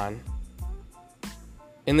going on,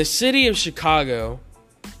 in the city of Chicago,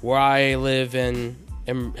 where I live and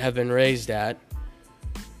have been raised at,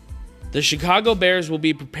 the Chicago Bears will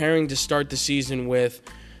be preparing to start the season with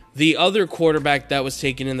the other quarterback that was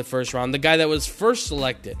taken in the first round, the guy that was first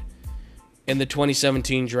selected in the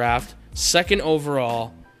 2017 draft, second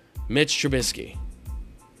overall, Mitch Trubisky.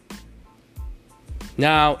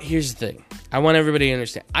 Now, here's the thing. I want everybody to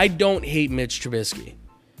understand. I don't hate Mitch Trubisky.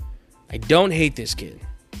 I don't hate this kid.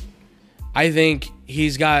 I think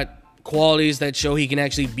he's got qualities that show he can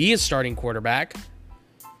actually be a starting quarterback.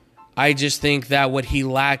 I just think that what he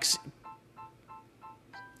lacks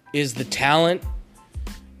is the talent.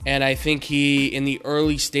 And I think he, in the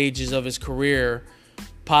early stages of his career,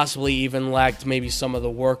 possibly even lacked maybe some of the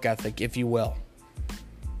work ethic, if you will.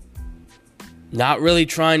 Not really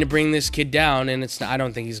trying to bring this kid down, and I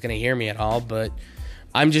don't think he's going to hear me at all, but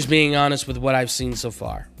I'm just being honest with what I've seen so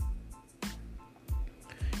far.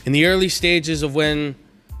 In the early stages of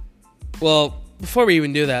before we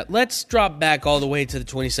even do that, let's drop back all the way to the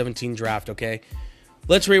 2017 draft, okay?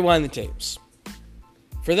 Let's rewind the tapes.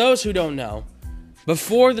 For those who don't know,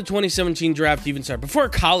 before the 2017 draft even started, before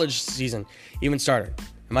college season even started,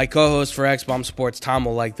 and my co-host for X-Bomb Sports, Tom,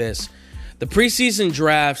 will like this, the preseason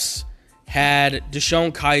drafts had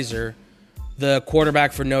Deshaun Kaiser, the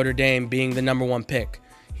quarterback for Notre Dame, being the number one pick.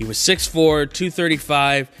 He was 6'4",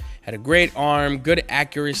 235, had a great arm, good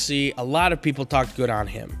accuracy. A lot of people talked good on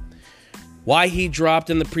him. Why he dropped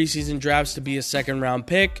in the preseason drafts to be a second-round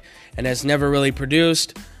pick and has never really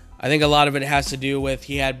produced, I think a lot of it has to do with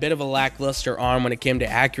he had a bit of a lackluster arm when it came to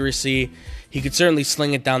accuracy. He could certainly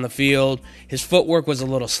sling it down the field. His footwork was a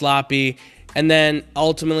little sloppy. And then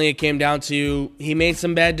ultimately it came down to he made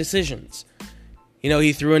some bad decisions.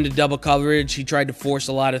 He threw into double coverage. He tried to force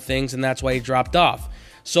a lot of things, and that's why he dropped off.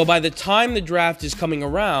 So by the time the draft is coming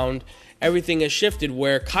around, everything has shifted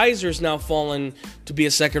where Kaiser's now fallen to be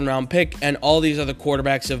a second-round pick, and all these other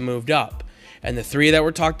quarterbacks have moved up. And the three that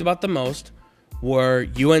were talked about the most were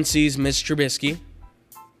UNC's Mitch Trubisky,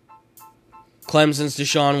 Clemson's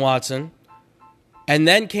Deshaun Watson, and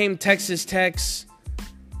then came Texas Tech's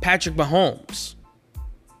Patrick Mahomes.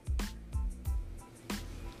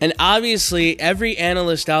 And obviously, every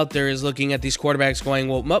analyst out there is looking at these quarterbacks going,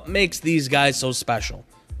 well, what makes these guys so special?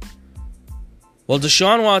 Well,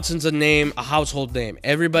 Deshaun Watson's a household name.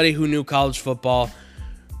 Everybody who knew college football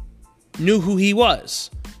knew who he was.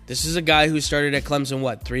 This is a guy who started at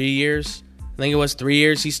Clemson, 3 years? I think it was 3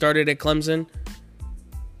 years he started at Clemson.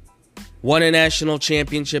 Won a national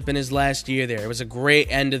championship in his last year there. It was a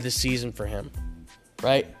great end of the season for him.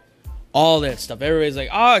 Right? All that stuff. Everybody's like,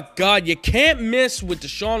 oh, God, you can't miss with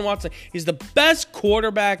Deshaun Watson. He's the best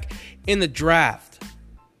quarterback in the draft.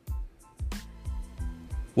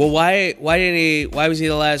 Well, why was he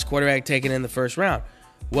the last quarterback taken in the first round?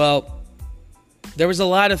 Well, there was a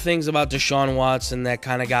lot of things about Deshaun Watson that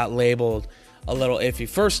kind of got labeled a little iffy.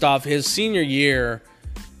 First off, his senior year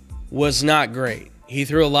was not great. He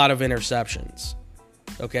threw a lot of interceptions.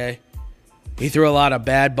 Okay? He threw a lot of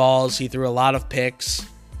bad balls. He threw a lot of picks.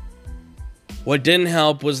 What didn't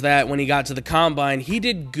help was that when he got to the combine, he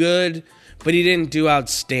did good, but he didn't do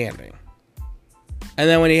outstanding. And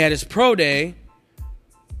then when he had his pro day,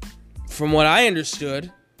 from what I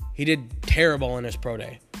understood, he did terrible in his pro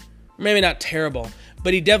day. Maybe not terrible,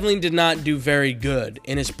 but he definitely did not do very good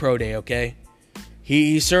in his pro day, okay?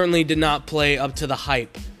 He certainly did not play up to the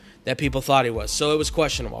hype that people thought he was. So it was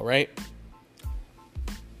questionable, right?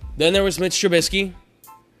 Then there was Mitch Trubisky.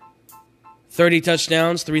 30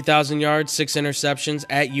 touchdowns, 3,000 yards, 6 interceptions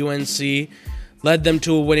at UNC. Led them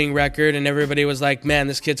to a winning record, and everybody was like, man,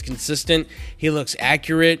 this kid's consistent. He looks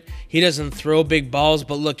accurate. He doesn't throw big balls,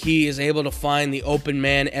 but look, he is able to find the open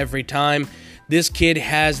man every time. This kid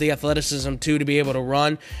has the athleticism, too, to be able to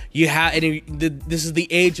run. This is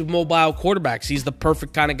the age of mobile quarterbacks. He's the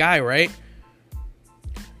perfect kind of guy, right?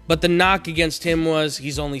 But the knock against him was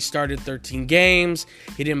he's only started 13 games.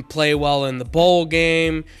 He didn't play well in the bowl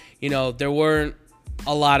game. There weren't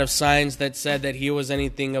a lot of signs that said that he was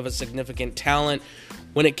anything of a significant talent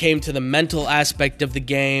when it came to the mental aspect of the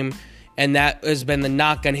game. And that has been the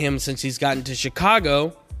knock on him since he's gotten to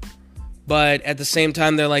Chicago. But at the same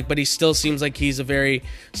time, they're like, but he still seems like he's a very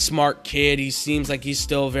smart kid. He seems like he's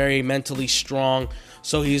still very mentally strong.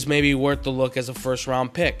 So he's maybe worth the look as a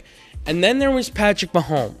first-round pick. And then there was Patrick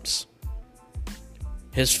Mahomes.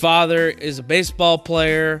 His father is a baseball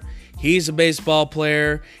player. He's a baseball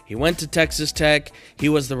player. He went to Texas Tech. He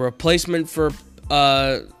was the replacement for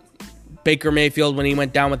Baker Mayfield when he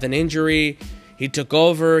went down with an injury. He took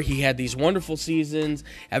over. He had these wonderful seasons.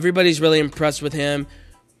 Everybody's really impressed with him.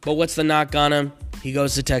 But what's the knock on him? He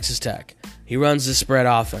goes to Texas Tech. He runs the spread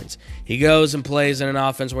offense. He goes and plays in an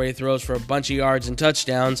offense where he throws for a bunch of yards and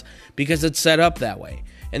touchdowns because it's set up that way.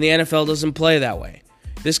 And the NFL doesn't play that way.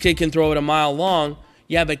 This kid can throw it a mile long.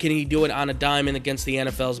 Yeah, but can he do it on a dime and against the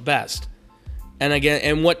NFL's best? And again,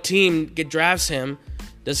 and what team drafts him?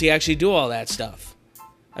 Does he actually do all that stuff?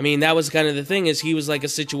 I mean, that was kind of the thing, is he was like a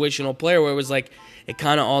situational player where it was like, it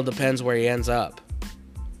kind of all depends where he ends up.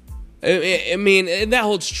 I mean, and that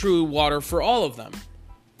holds true water for all of them.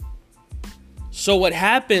 So what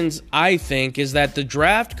happens, I think, is that the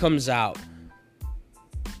draft comes out.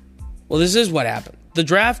 Well, this is what happened.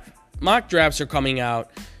 Mock drafts are coming out,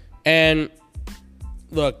 and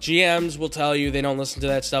look, GMs will tell you they don't listen to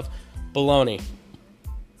that stuff. Baloney.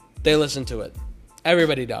 They listen to it.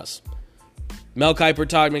 Everybody does. Mel Kiper,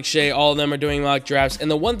 Todd McShay, all of them are doing mock drafts. And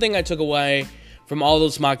the one thing I took away from all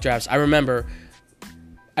those mock drafts, I remember,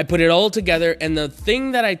 I put it all together, and the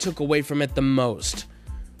thing that I took away from it the most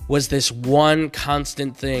was this one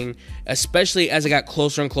constant thing, especially as I got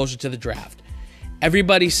closer and closer to the draft.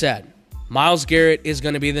 Everybody said, Myles Garrett is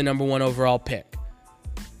going to be the number 1 overall pick.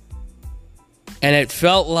 And it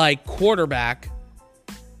felt like quarterback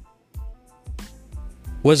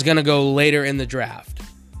was going to go later in the draft.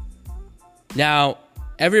 Now,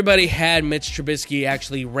 everybody had Mitch Trubisky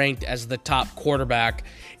actually ranked as the top quarterback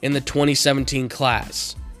in the 2017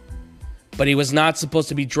 class. But he was not supposed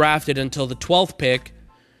to be drafted until the 12th pick,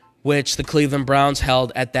 which the Cleveland Browns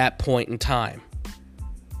held at that point in time,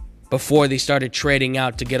 before they started trading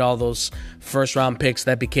out to get all those first-round picks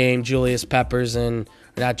that became Julius Peppers and,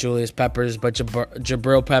 not Julius Peppers, but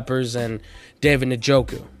Jabril Peppers and David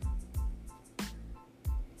Njoku.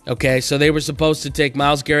 Okay, so they were supposed to take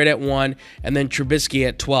Myles Garrett at 1 and then Trubisky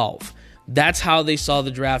at 12. That's how they saw the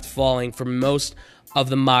draft falling for most of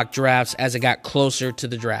the mock drafts as it got closer to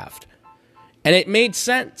the draft. And it made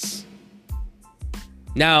sense.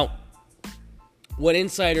 Now, what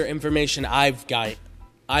insider information I've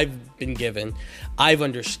been given, I've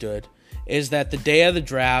understood, is that the day of the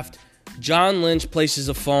draft, John Lynch places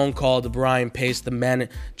a phone call to Brian Pace, the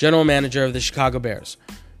general manager of the Chicago Bears.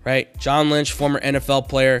 Right? John Lynch, former NFL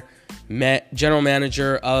player, general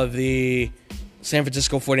manager of the San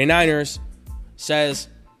Francisco 49ers, says,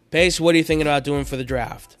 Pace, what are you thinking about doing for the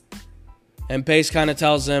draft? And Pace kind of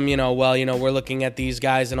tells him, we're looking at these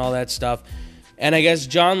guys and all that stuff. And I guess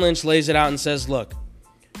John Lynch lays it out and says, look,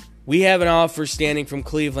 we have an offer standing from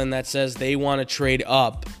Cleveland that says they want to trade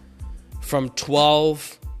up from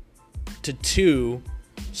 12 to 2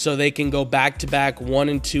 so they can go back-to-back 1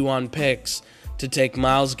 and 2 on picks to take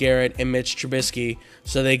Myles Garrett and Mitch Trubisky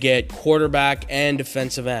so they get quarterback and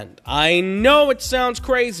defensive end. I know it sounds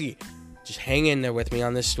crazy. Just hang in there with me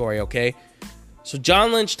on this story, okay? So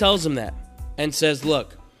John Lynch tells him that and says,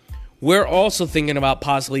 look, we're also thinking about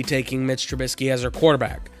possibly taking Mitch Trubisky as our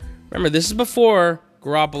quarterback. Remember, this is before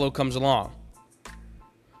Garoppolo comes along.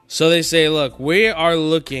 So they say, look, we are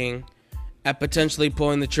looking at potentially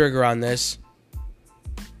pulling the trigger on this.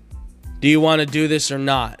 Do you want to do this or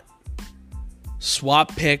not?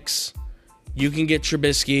 Swap picks. You can get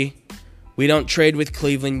Trubisky. We don't trade with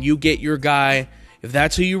Cleveland. You get your guy, if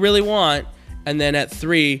that's who you really want. And then at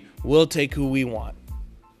 3, we'll take who we want.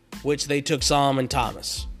 Which they took Solomon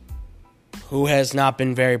Thomas, who has not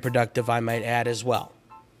been very productive, I might add, as well.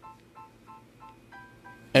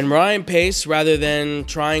 And Ryan Pace, rather than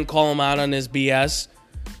try and call him out on his BS,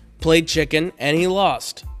 played chicken, and he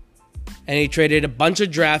lost. And he traded a bunch of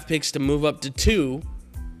draft picks to move up to 2.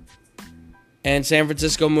 And San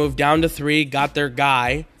Francisco moved down to 3, got their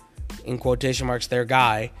guy, in quotation marks, their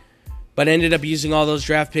guy, but ended up using all those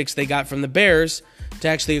draft picks they got from the Bears to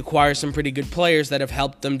actually acquire some pretty good players that have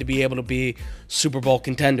helped them to be able to be Super Bowl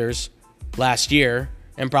contenders last year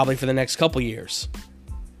and probably for the next couple years.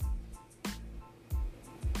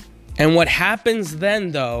 And what happens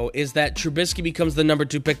then, though, is that Trubisky becomes the number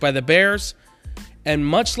 2 pick by the Bears. And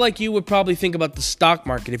much like you would probably think about the stock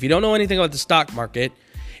market, if you don't know anything about the stock market,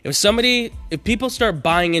 if people start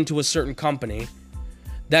buying into a certain company,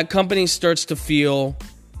 that company starts to feel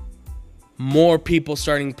more people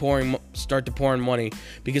start to pour in money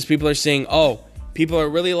because people are saying, oh, people are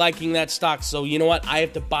really liking that stock, so you know what? I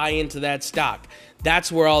have to buy into that stock.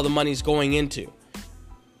 That's where all the money's going into.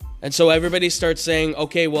 And so everybody starts saying,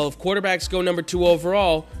 okay, well, if quarterbacks go number 2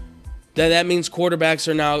 overall, then that means quarterbacks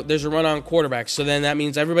are now, there's a run on quarterbacks. So then that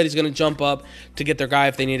means everybody's going to jump up to get their guy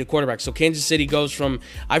if they need a quarterback. So Kansas City goes from,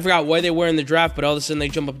 I forgot where they were in the draft, but all of a sudden they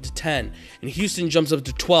jump up to 10. And Houston jumps up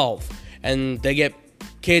to 12. And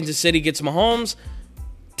Kansas City gets Mahomes.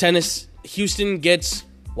 Houston gets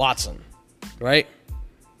Watson, right?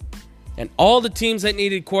 And all the teams that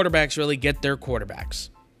needed quarterbacks really get their quarterbacks.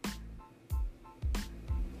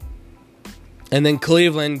 And then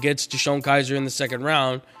Cleveland gets Deshaun Kaiser in the second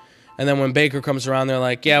round. And then when Baker comes around, they're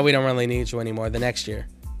like, yeah, we don't really need you anymore the next year.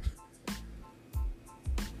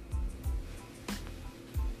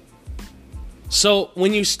 So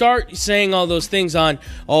when you start saying all those things on,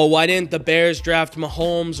 oh, why didn't the Bears draft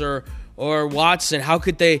Mahomes or Watson? How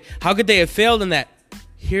could they have failed in that?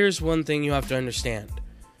 Here's one thing you have to understand.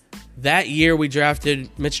 That year we drafted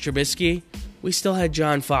Mitch Trubisky, we still had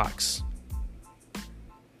John Fox.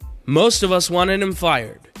 Most of us wanted him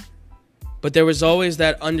fired. But there was always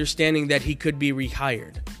that understanding that he could be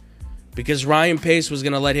rehired. Because Ryan Pace was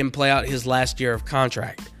going to let him play out his last year of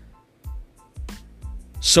contract.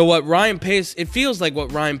 So it feels like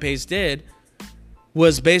what Ryan Pace did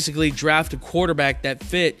was basically draft a quarterback that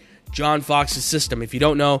fit John Fox's system. If you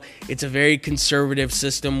don't know, it's a very conservative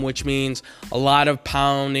system, which means a lot of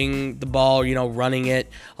pounding the ball, running it,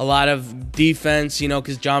 a lot of defense,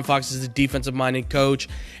 because John Fox is a defensive-minded coach,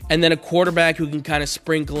 and then a quarterback who can kind of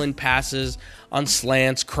sprinkle in passes on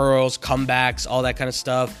slants, curls, comebacks, all that kind of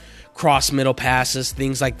stuff, cross-middle passes,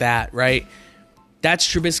 things like that, right? That's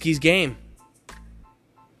Trubisky's game.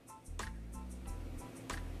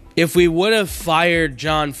 If we would have fired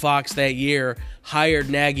John Fox that year, hired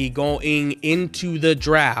Nagy going into the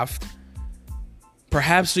draft,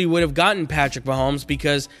 perhaps we would have gotten Patrick Mahomes,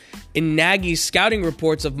 because in Nagy's scouting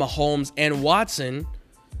reports of Mahomes and Watson,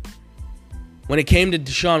 when it came to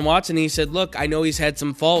Deshaun Watson, he said, look, I know he's had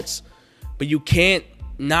some faults, but you can't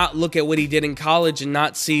not look at what he did in college and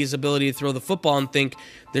not see his ability to throw the football and think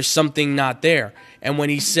there's something not there. And when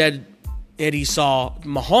he said that he saw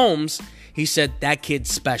Mahomes, he said, that kid's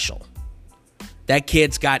special. That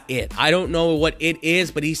kid's got it. I don't know what it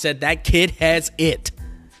is, but he said that kid has it.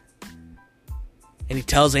 And he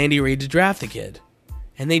tells Andy Reid to draft the kid.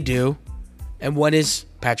 And they do. And what is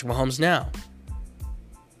Patrick Mahomes now?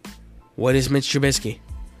 What is Mitch Trubisky?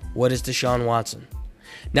 What is Deshaun Watson?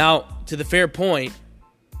 Now, to the fair point,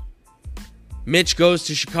 Mitch goes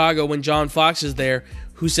to Chicago when John Fox is there.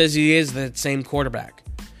 Who says he is that same quarterback?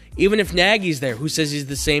 Even if Nagy's there, who says he's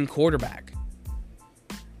the same quarterback?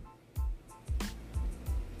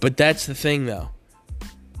 But that's the thing, though.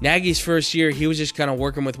 Nagy's first year, he was just kind of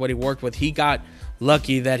working with what he worked with. He got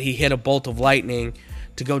lucky that he hit a bolt of lightning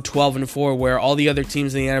to go 12-4, where all the other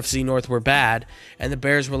teams in the NFC North were bad, and the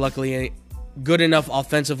Bears were luckily good enough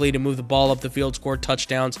offensively to move the ball up the field, score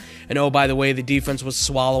touchdowns, and oh, by the way, the defense was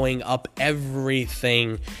swallowing up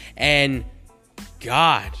everything. And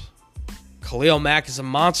God, Khalil Mack is a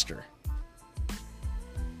monster.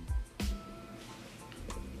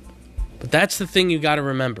 But that's the thing you got to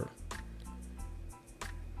remember.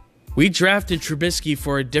 We drafted Trubisky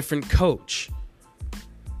for a different coach.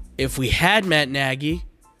 If we had Matt Nagy,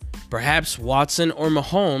 perhaps Watson or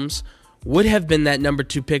Mahomes would have been that number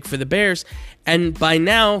 2 pick for the Bears. And by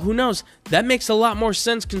now, who knows? That makes a lot more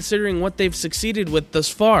sense considering what they've succeeded with thus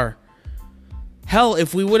far. Hell,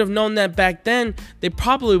 if we would have known that back then, they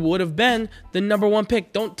probably would have been the number 1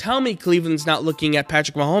 pick. Don't tell me Cleveland's not looking at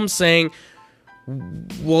Patrick Mahomes saying,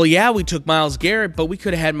 well, yeah, we took Myles Garrett, but we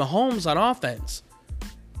could have had Mahomes on offense.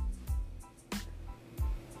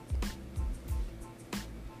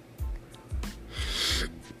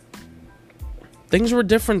 Things were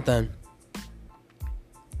different then.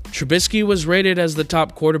 Trubisky was rated as the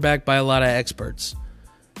top quarterback by a lot of experts,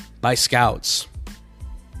 by scouts.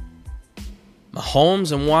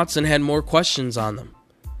 Mahomes and Watson had more questions on them.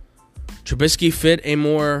 Trubisky fit a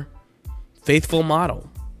more faithful model.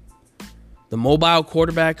 The mobile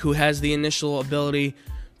quarterback who has the initial ability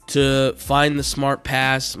to find the smart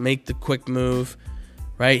pass, make the quick move,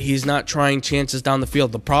 right? He's not trying chances down the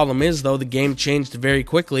field. The problem is, though, the game changed very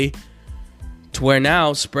quickly to where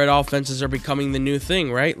now spread offenses are becoming the new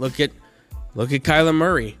thing, right? Look at Kyler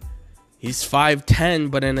Murray. He's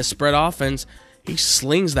 5'10", but in a spread offense, he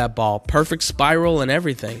slings that ball. Perfect spiral and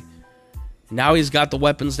everything. Now he's got the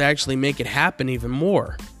weapons to actually make it happen even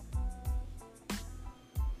more.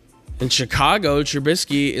 In Chicago,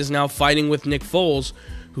 Trubisky is now fighting with Nick Foles,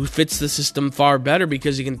 who fits the system far better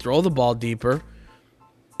because he can throw the ball deeper,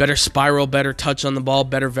 better spiral, better touch on the ball,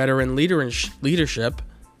 better veteran leadership.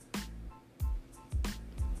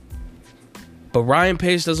 But Ryan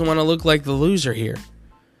Pace doesn't want to look like the loser here.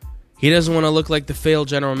 He doesn't want to look like the failed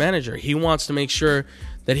general manager. He wants to make sure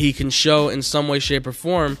that he can show in some way, shape, or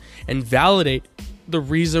form and validate the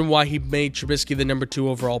reason why he made Trubisky the number 2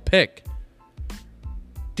 overall pick.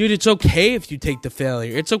 Dude, it's okay if you take the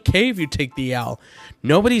failure. It's okay if you take the L.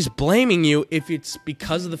 Nobody's blaming you if it's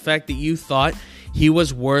because of the fact that you thought he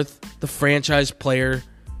was worth the franchise player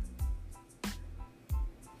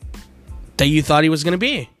that you thought he was going to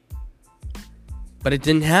be. But it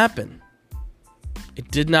didn't happen. It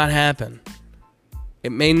did not happen.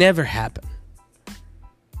 It may never happen.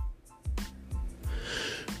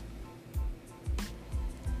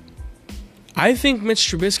 I think Mitch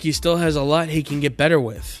Trubisky still has a lot he can get better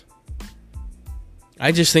with.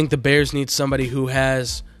 I just think the Bears need somebody who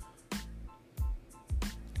has...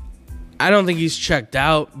 I don't think he's checked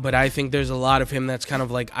out, but I think there's a lot of him that's kind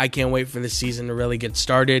of like, I can't wait for the season to really get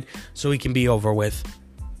started so he can be over with.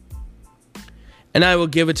 And I will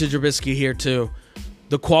give it to Trubisky here too.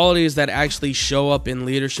 The qualities that actually show up in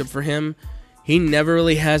leadership for him, he never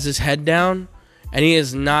really has his head down, and he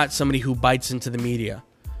is not somebody who bites into the media.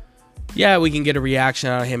 Yeah, we can get a reaction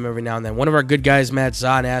out of him every now and then. One of our good guys, Matt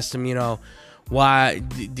Zahn, asked him, why,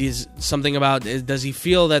 something about, does he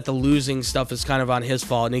feel that the losing stuff is kind of on his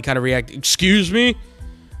fault? And he kind of reacted, excuse me?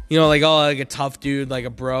 Like a tough dude, like a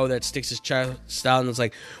bro that sticks his chest out and is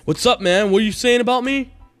like, what's up, man? What are you saying about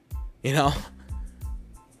me? But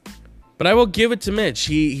I will give it to Mitch.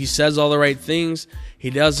 He says all the right things. He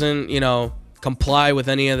doesn't, comply with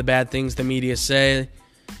any of the bad things the media say.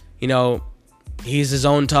 He's his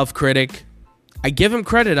own tough critic. I give him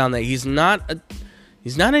credit on that. He's not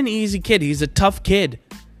an easy kid. He's a tough kid.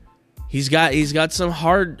 He's got a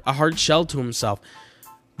hard shell to himself.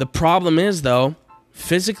 The problem is, though,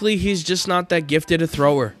 physically he's just not that gifted a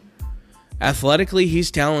thrower. Athletically, he's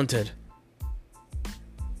talented.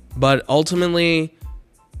 But ultimately,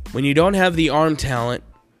 when you don't have the arm talent,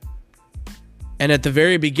 and at the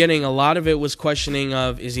very beginning, a lot of it was questioning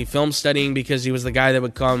of, is he film studying because he was the guy that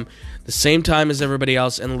would come the same time as everybody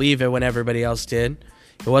else and leave it when everybody else did.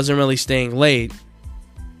 He wasn't really staying late.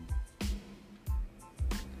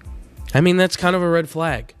 I mean, that's kind of a red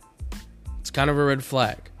flag. It's kind of a red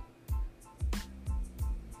flag.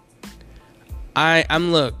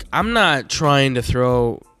 I'm not trying to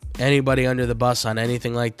throw anybody under the bus on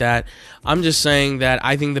anything like that. I'm just saying that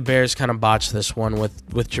I think the Bears kind of botched this one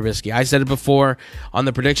with Trubisky. I said it before on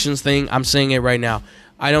the predictions thing. I'm saying it right now.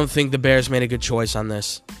 I don't think the Bears made a good choice on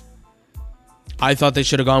this. I thought they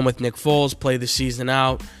should have gone with Nick Foles, play the season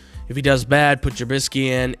out. If he does bad, put Trubisky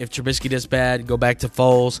in. If Trubisky does bad, go back to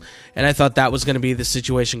Foles. And I thought that was going to be the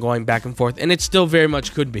situation going back and forth. And it still very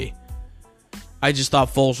much could be. I just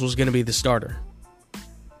thought Foles was going to be the starter.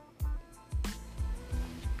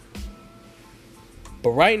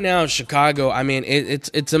 But right now, Chicago, I mean,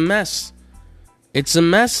 it's a mess. It's a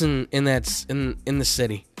mess in the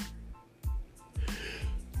city.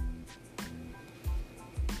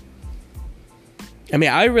 I mean,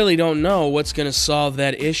 I really don't know what's going to solve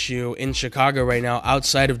that issue in Chicago right now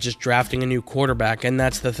outside of just drafting a new quarterback, and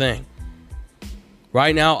that's the thing.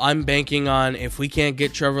 Right now, I'm banking on if we can't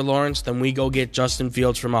get Trevor Lawrence, then we go get Justin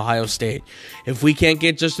Fields from Ohio State. If we can't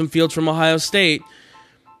get Justin Fields from Ohio State,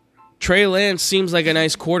 Trey Lance seems like a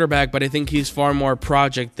nice quarterback, but I think he's far more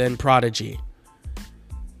project than prodigy.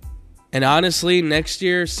 And honestly, next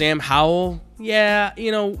year, Sam Howell, yeah,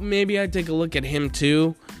 maybe I'd take a look at him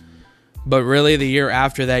too. But really, the year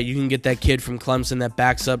after that, you can get that kid from Clemson that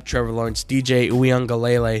backs up Trevor Lawrence, DJ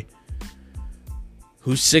Uiagalelei,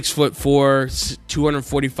 who's 6'4",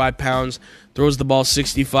 245 pounds, throws the ball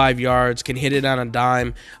 65 yards, can hit it on a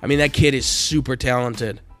dime. I mean, that kid is super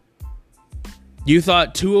talented. You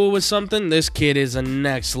thought Tua was something? This kid is a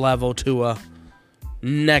next level Tua.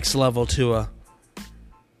 Next level Tua.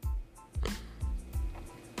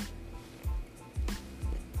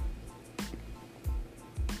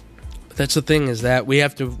 But that's the thing, is that we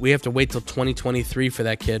have to wait till 2023 for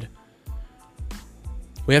that kid.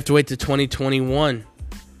 We have to wait till 2021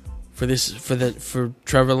 for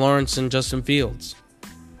Trevor Lawrence and Justin Fields.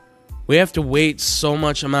 We have to wait so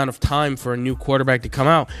much amount of time for a new quarterback to come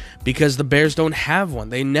out because the Bears don't have one.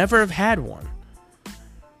 They never have had one.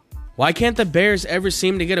 Why can't the Bears ever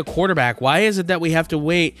seem to get a quarterback? Why is it that we have to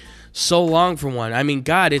wait so long for one? I mean,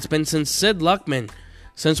 God, it's been since Sid Luckman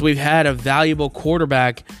since we've had a valuable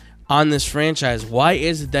quarterback on this franchise. Why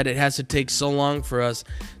is it that it has to take so long for us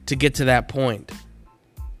to get to that point?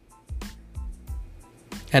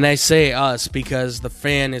 And I say us because the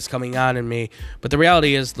fan is coming on in me. But the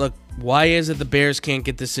reality is, look, why is it the Bears can't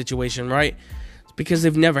get this situation right? It's because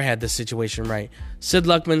they've never had this situation right. Sid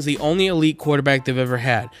Luckman's the only elite quarterback they've ever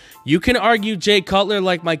had. You can argue Jay Cutler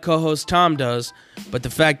like my co-host Tom does, but the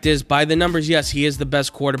fact is, by the numbers, yes, he is the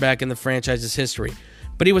best quarterback in the franchise's history,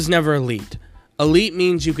 but he was never elite. Elite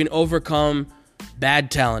means you can overcome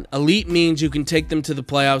bad talent. Elite means you can take them to the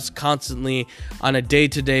playoffs constantly on a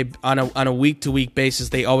day-to-day, on a week-to-week basis.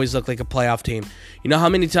 They always look like a playoff team. You know how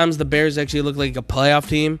many times the Bears actually look like a playoff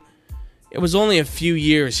team? It was only a few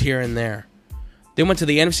years here and there. They went to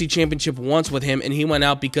the NFC Championship once with him, and he went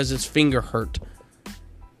out because his finger hurt.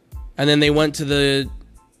 And then they went to the...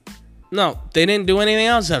 No, they didn't do anything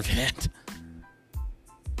else after that.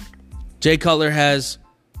 Jay Cutler has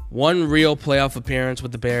one real playoff appearance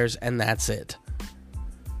with the Bears, and that's it.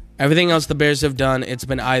 Everything else the Bears have done, it's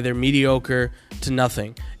been either mediocre to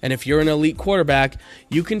nothing. And if you're an elite quarterback,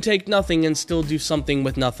 you can take nothing and still do something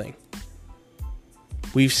with nothing.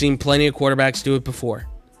 We've seen plenty of quarterbacks do it before.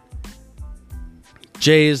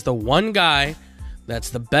 Jay is the one guy that's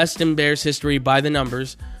the best in Bears history by the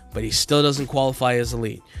numbers, but he still doesn't qualify as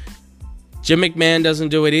elite. Jim McMahon doesn't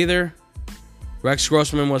do it either. Rex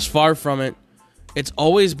Grossman was far from it. It's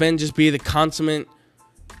always been just be the consummate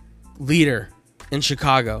leader in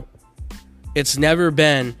Chicago. It's never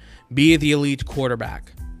been be the elite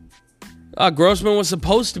quarterback. Grossman was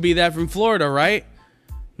supposed to be that from Florida, right?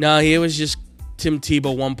 No, he was just Tim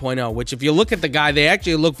Tebow 1.0, which if you look at the guy, they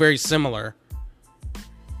actually look very similar.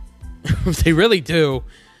 They really do.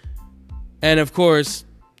 And of course,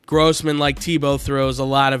 Grossman, like Tebow, throws a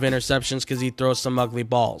lot of interceptions because he throws some ugly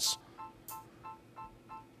balls.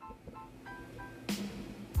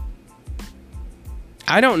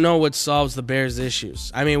 I don't know what solves the Bears'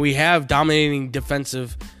 issues. I mean, we have dominating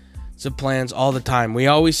defensive plans all the time. We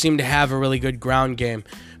always seem to have a really good ground game.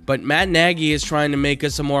 But Matt Nagy is trying to make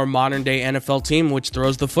us a more modern-day NFL team which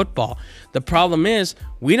throws the football. The problem is,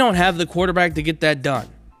 we don't have the quarterback to get that done.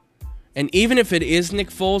 And even if it is Nick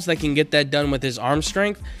Foles that can get that done with his arm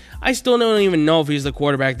strength, I still don't even know if he's the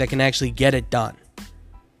quarterback that can actually get it done.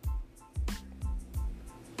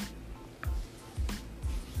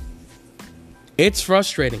 It's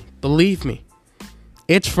frustrating. Believe me.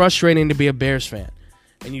 It's frustrating to be a Bears fan.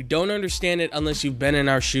 And you don't understand it unless you've been in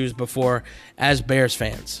our shoes before as Bears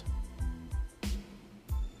fans.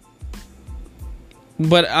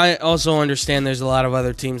 But I also understand there's a lot of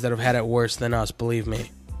other teams that have had it worse than us, believe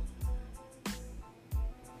me.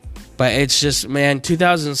 But it's just, man,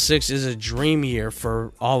 2006 is a dream year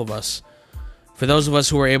for all of us. For those of us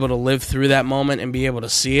who were able to live through that moment and be able to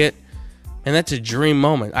see it, and that's a dream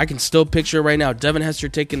moment. I can still picture it right now. Devin Hester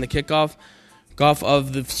taking the kickoff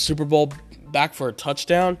of the Super Bowl back for a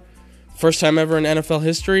touchdown. First time ever in NFL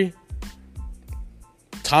history.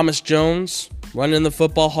 Thomas Jones running the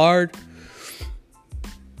football hard.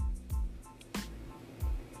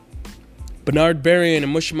 Bernard Berrien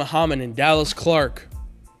and Mushi Muhammad and Dallas Clark.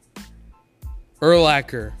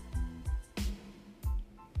 Urlacher,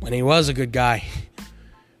 when he was a good guy.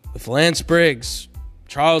 With Lance Briggs,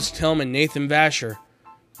 Charles Tillman, Nathan Vasher,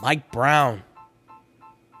 Mike Brown,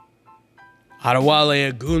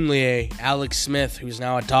 Adewale Agunlie, Alex Smith, who's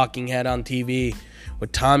now a talking head on TV,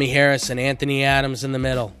 with Tommy Harris and Anthony Adams in the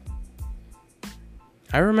middle.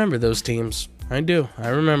 I remember those teams. I do. I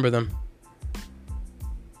remember them.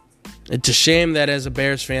 It's a shame that as a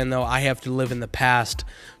Bears fan, though, I have to live in the past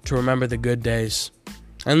to remember the good days.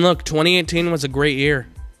 And look, 2018 was a great year,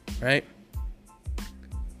 right?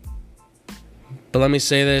 But let me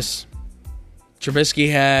say this.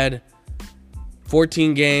 Trubisky had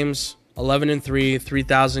 14 games, 11-3,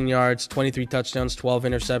 3,000 yards, 23 touchdowns, 12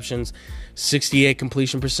 interceptions, 68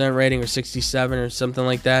 completion percent rating, or 67 or something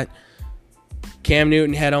like that. Cam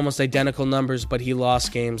Newton had almost identical numbers, but he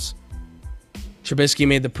lost games. Trubisky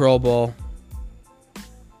made the Pro Bowl.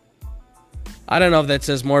 I don't know if that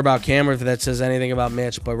says more about Cam or if that says anything about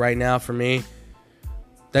Mitch, but right now for me,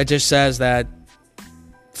 that just says that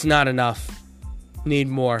it's not enough. Need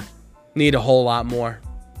more. Need a whole lot more.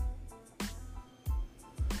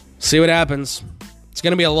 See what happens. It's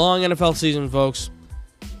going to be a long NFL season, folks.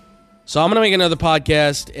 So I'm going to make another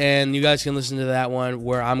podcast, and you guys can listen to that one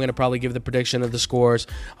where I'm going to probably give the prediction of the scores.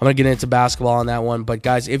 I'm going to get into basketball on that one. But,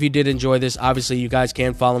 guys, if you did enjoy this, obviously you guys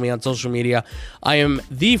can follow me on social media. I am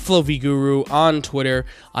the Flovi Guru on Twitter.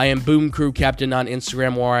 I am Boom Crew Captain on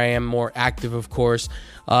Instagram, where I am more active, of course.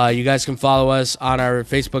 You guys can follow us on our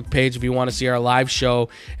Facebook page if you want to see our live show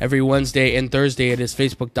every Wednesday and Thursday. It is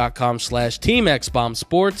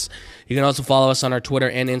facebook.com/TeamXBombSports. You can also follow us on our Twitter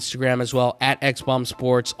and Instagram as well, at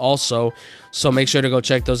XBombSports also. So make sure to go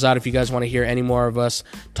check those out if you guys want to hear any more of us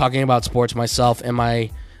talking about sports, myself and my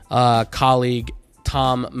colleague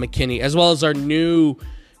Tom McKinney, as well as our new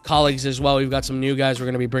colleagues as well. We've got some new guys we're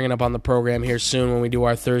going to be bringing up on the program here soon when we do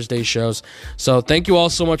our Thursday shows. So thank you all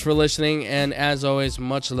so much for listening. And as always,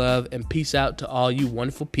 much love and peace out to all you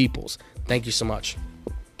wonderful peoples. Thank you so much.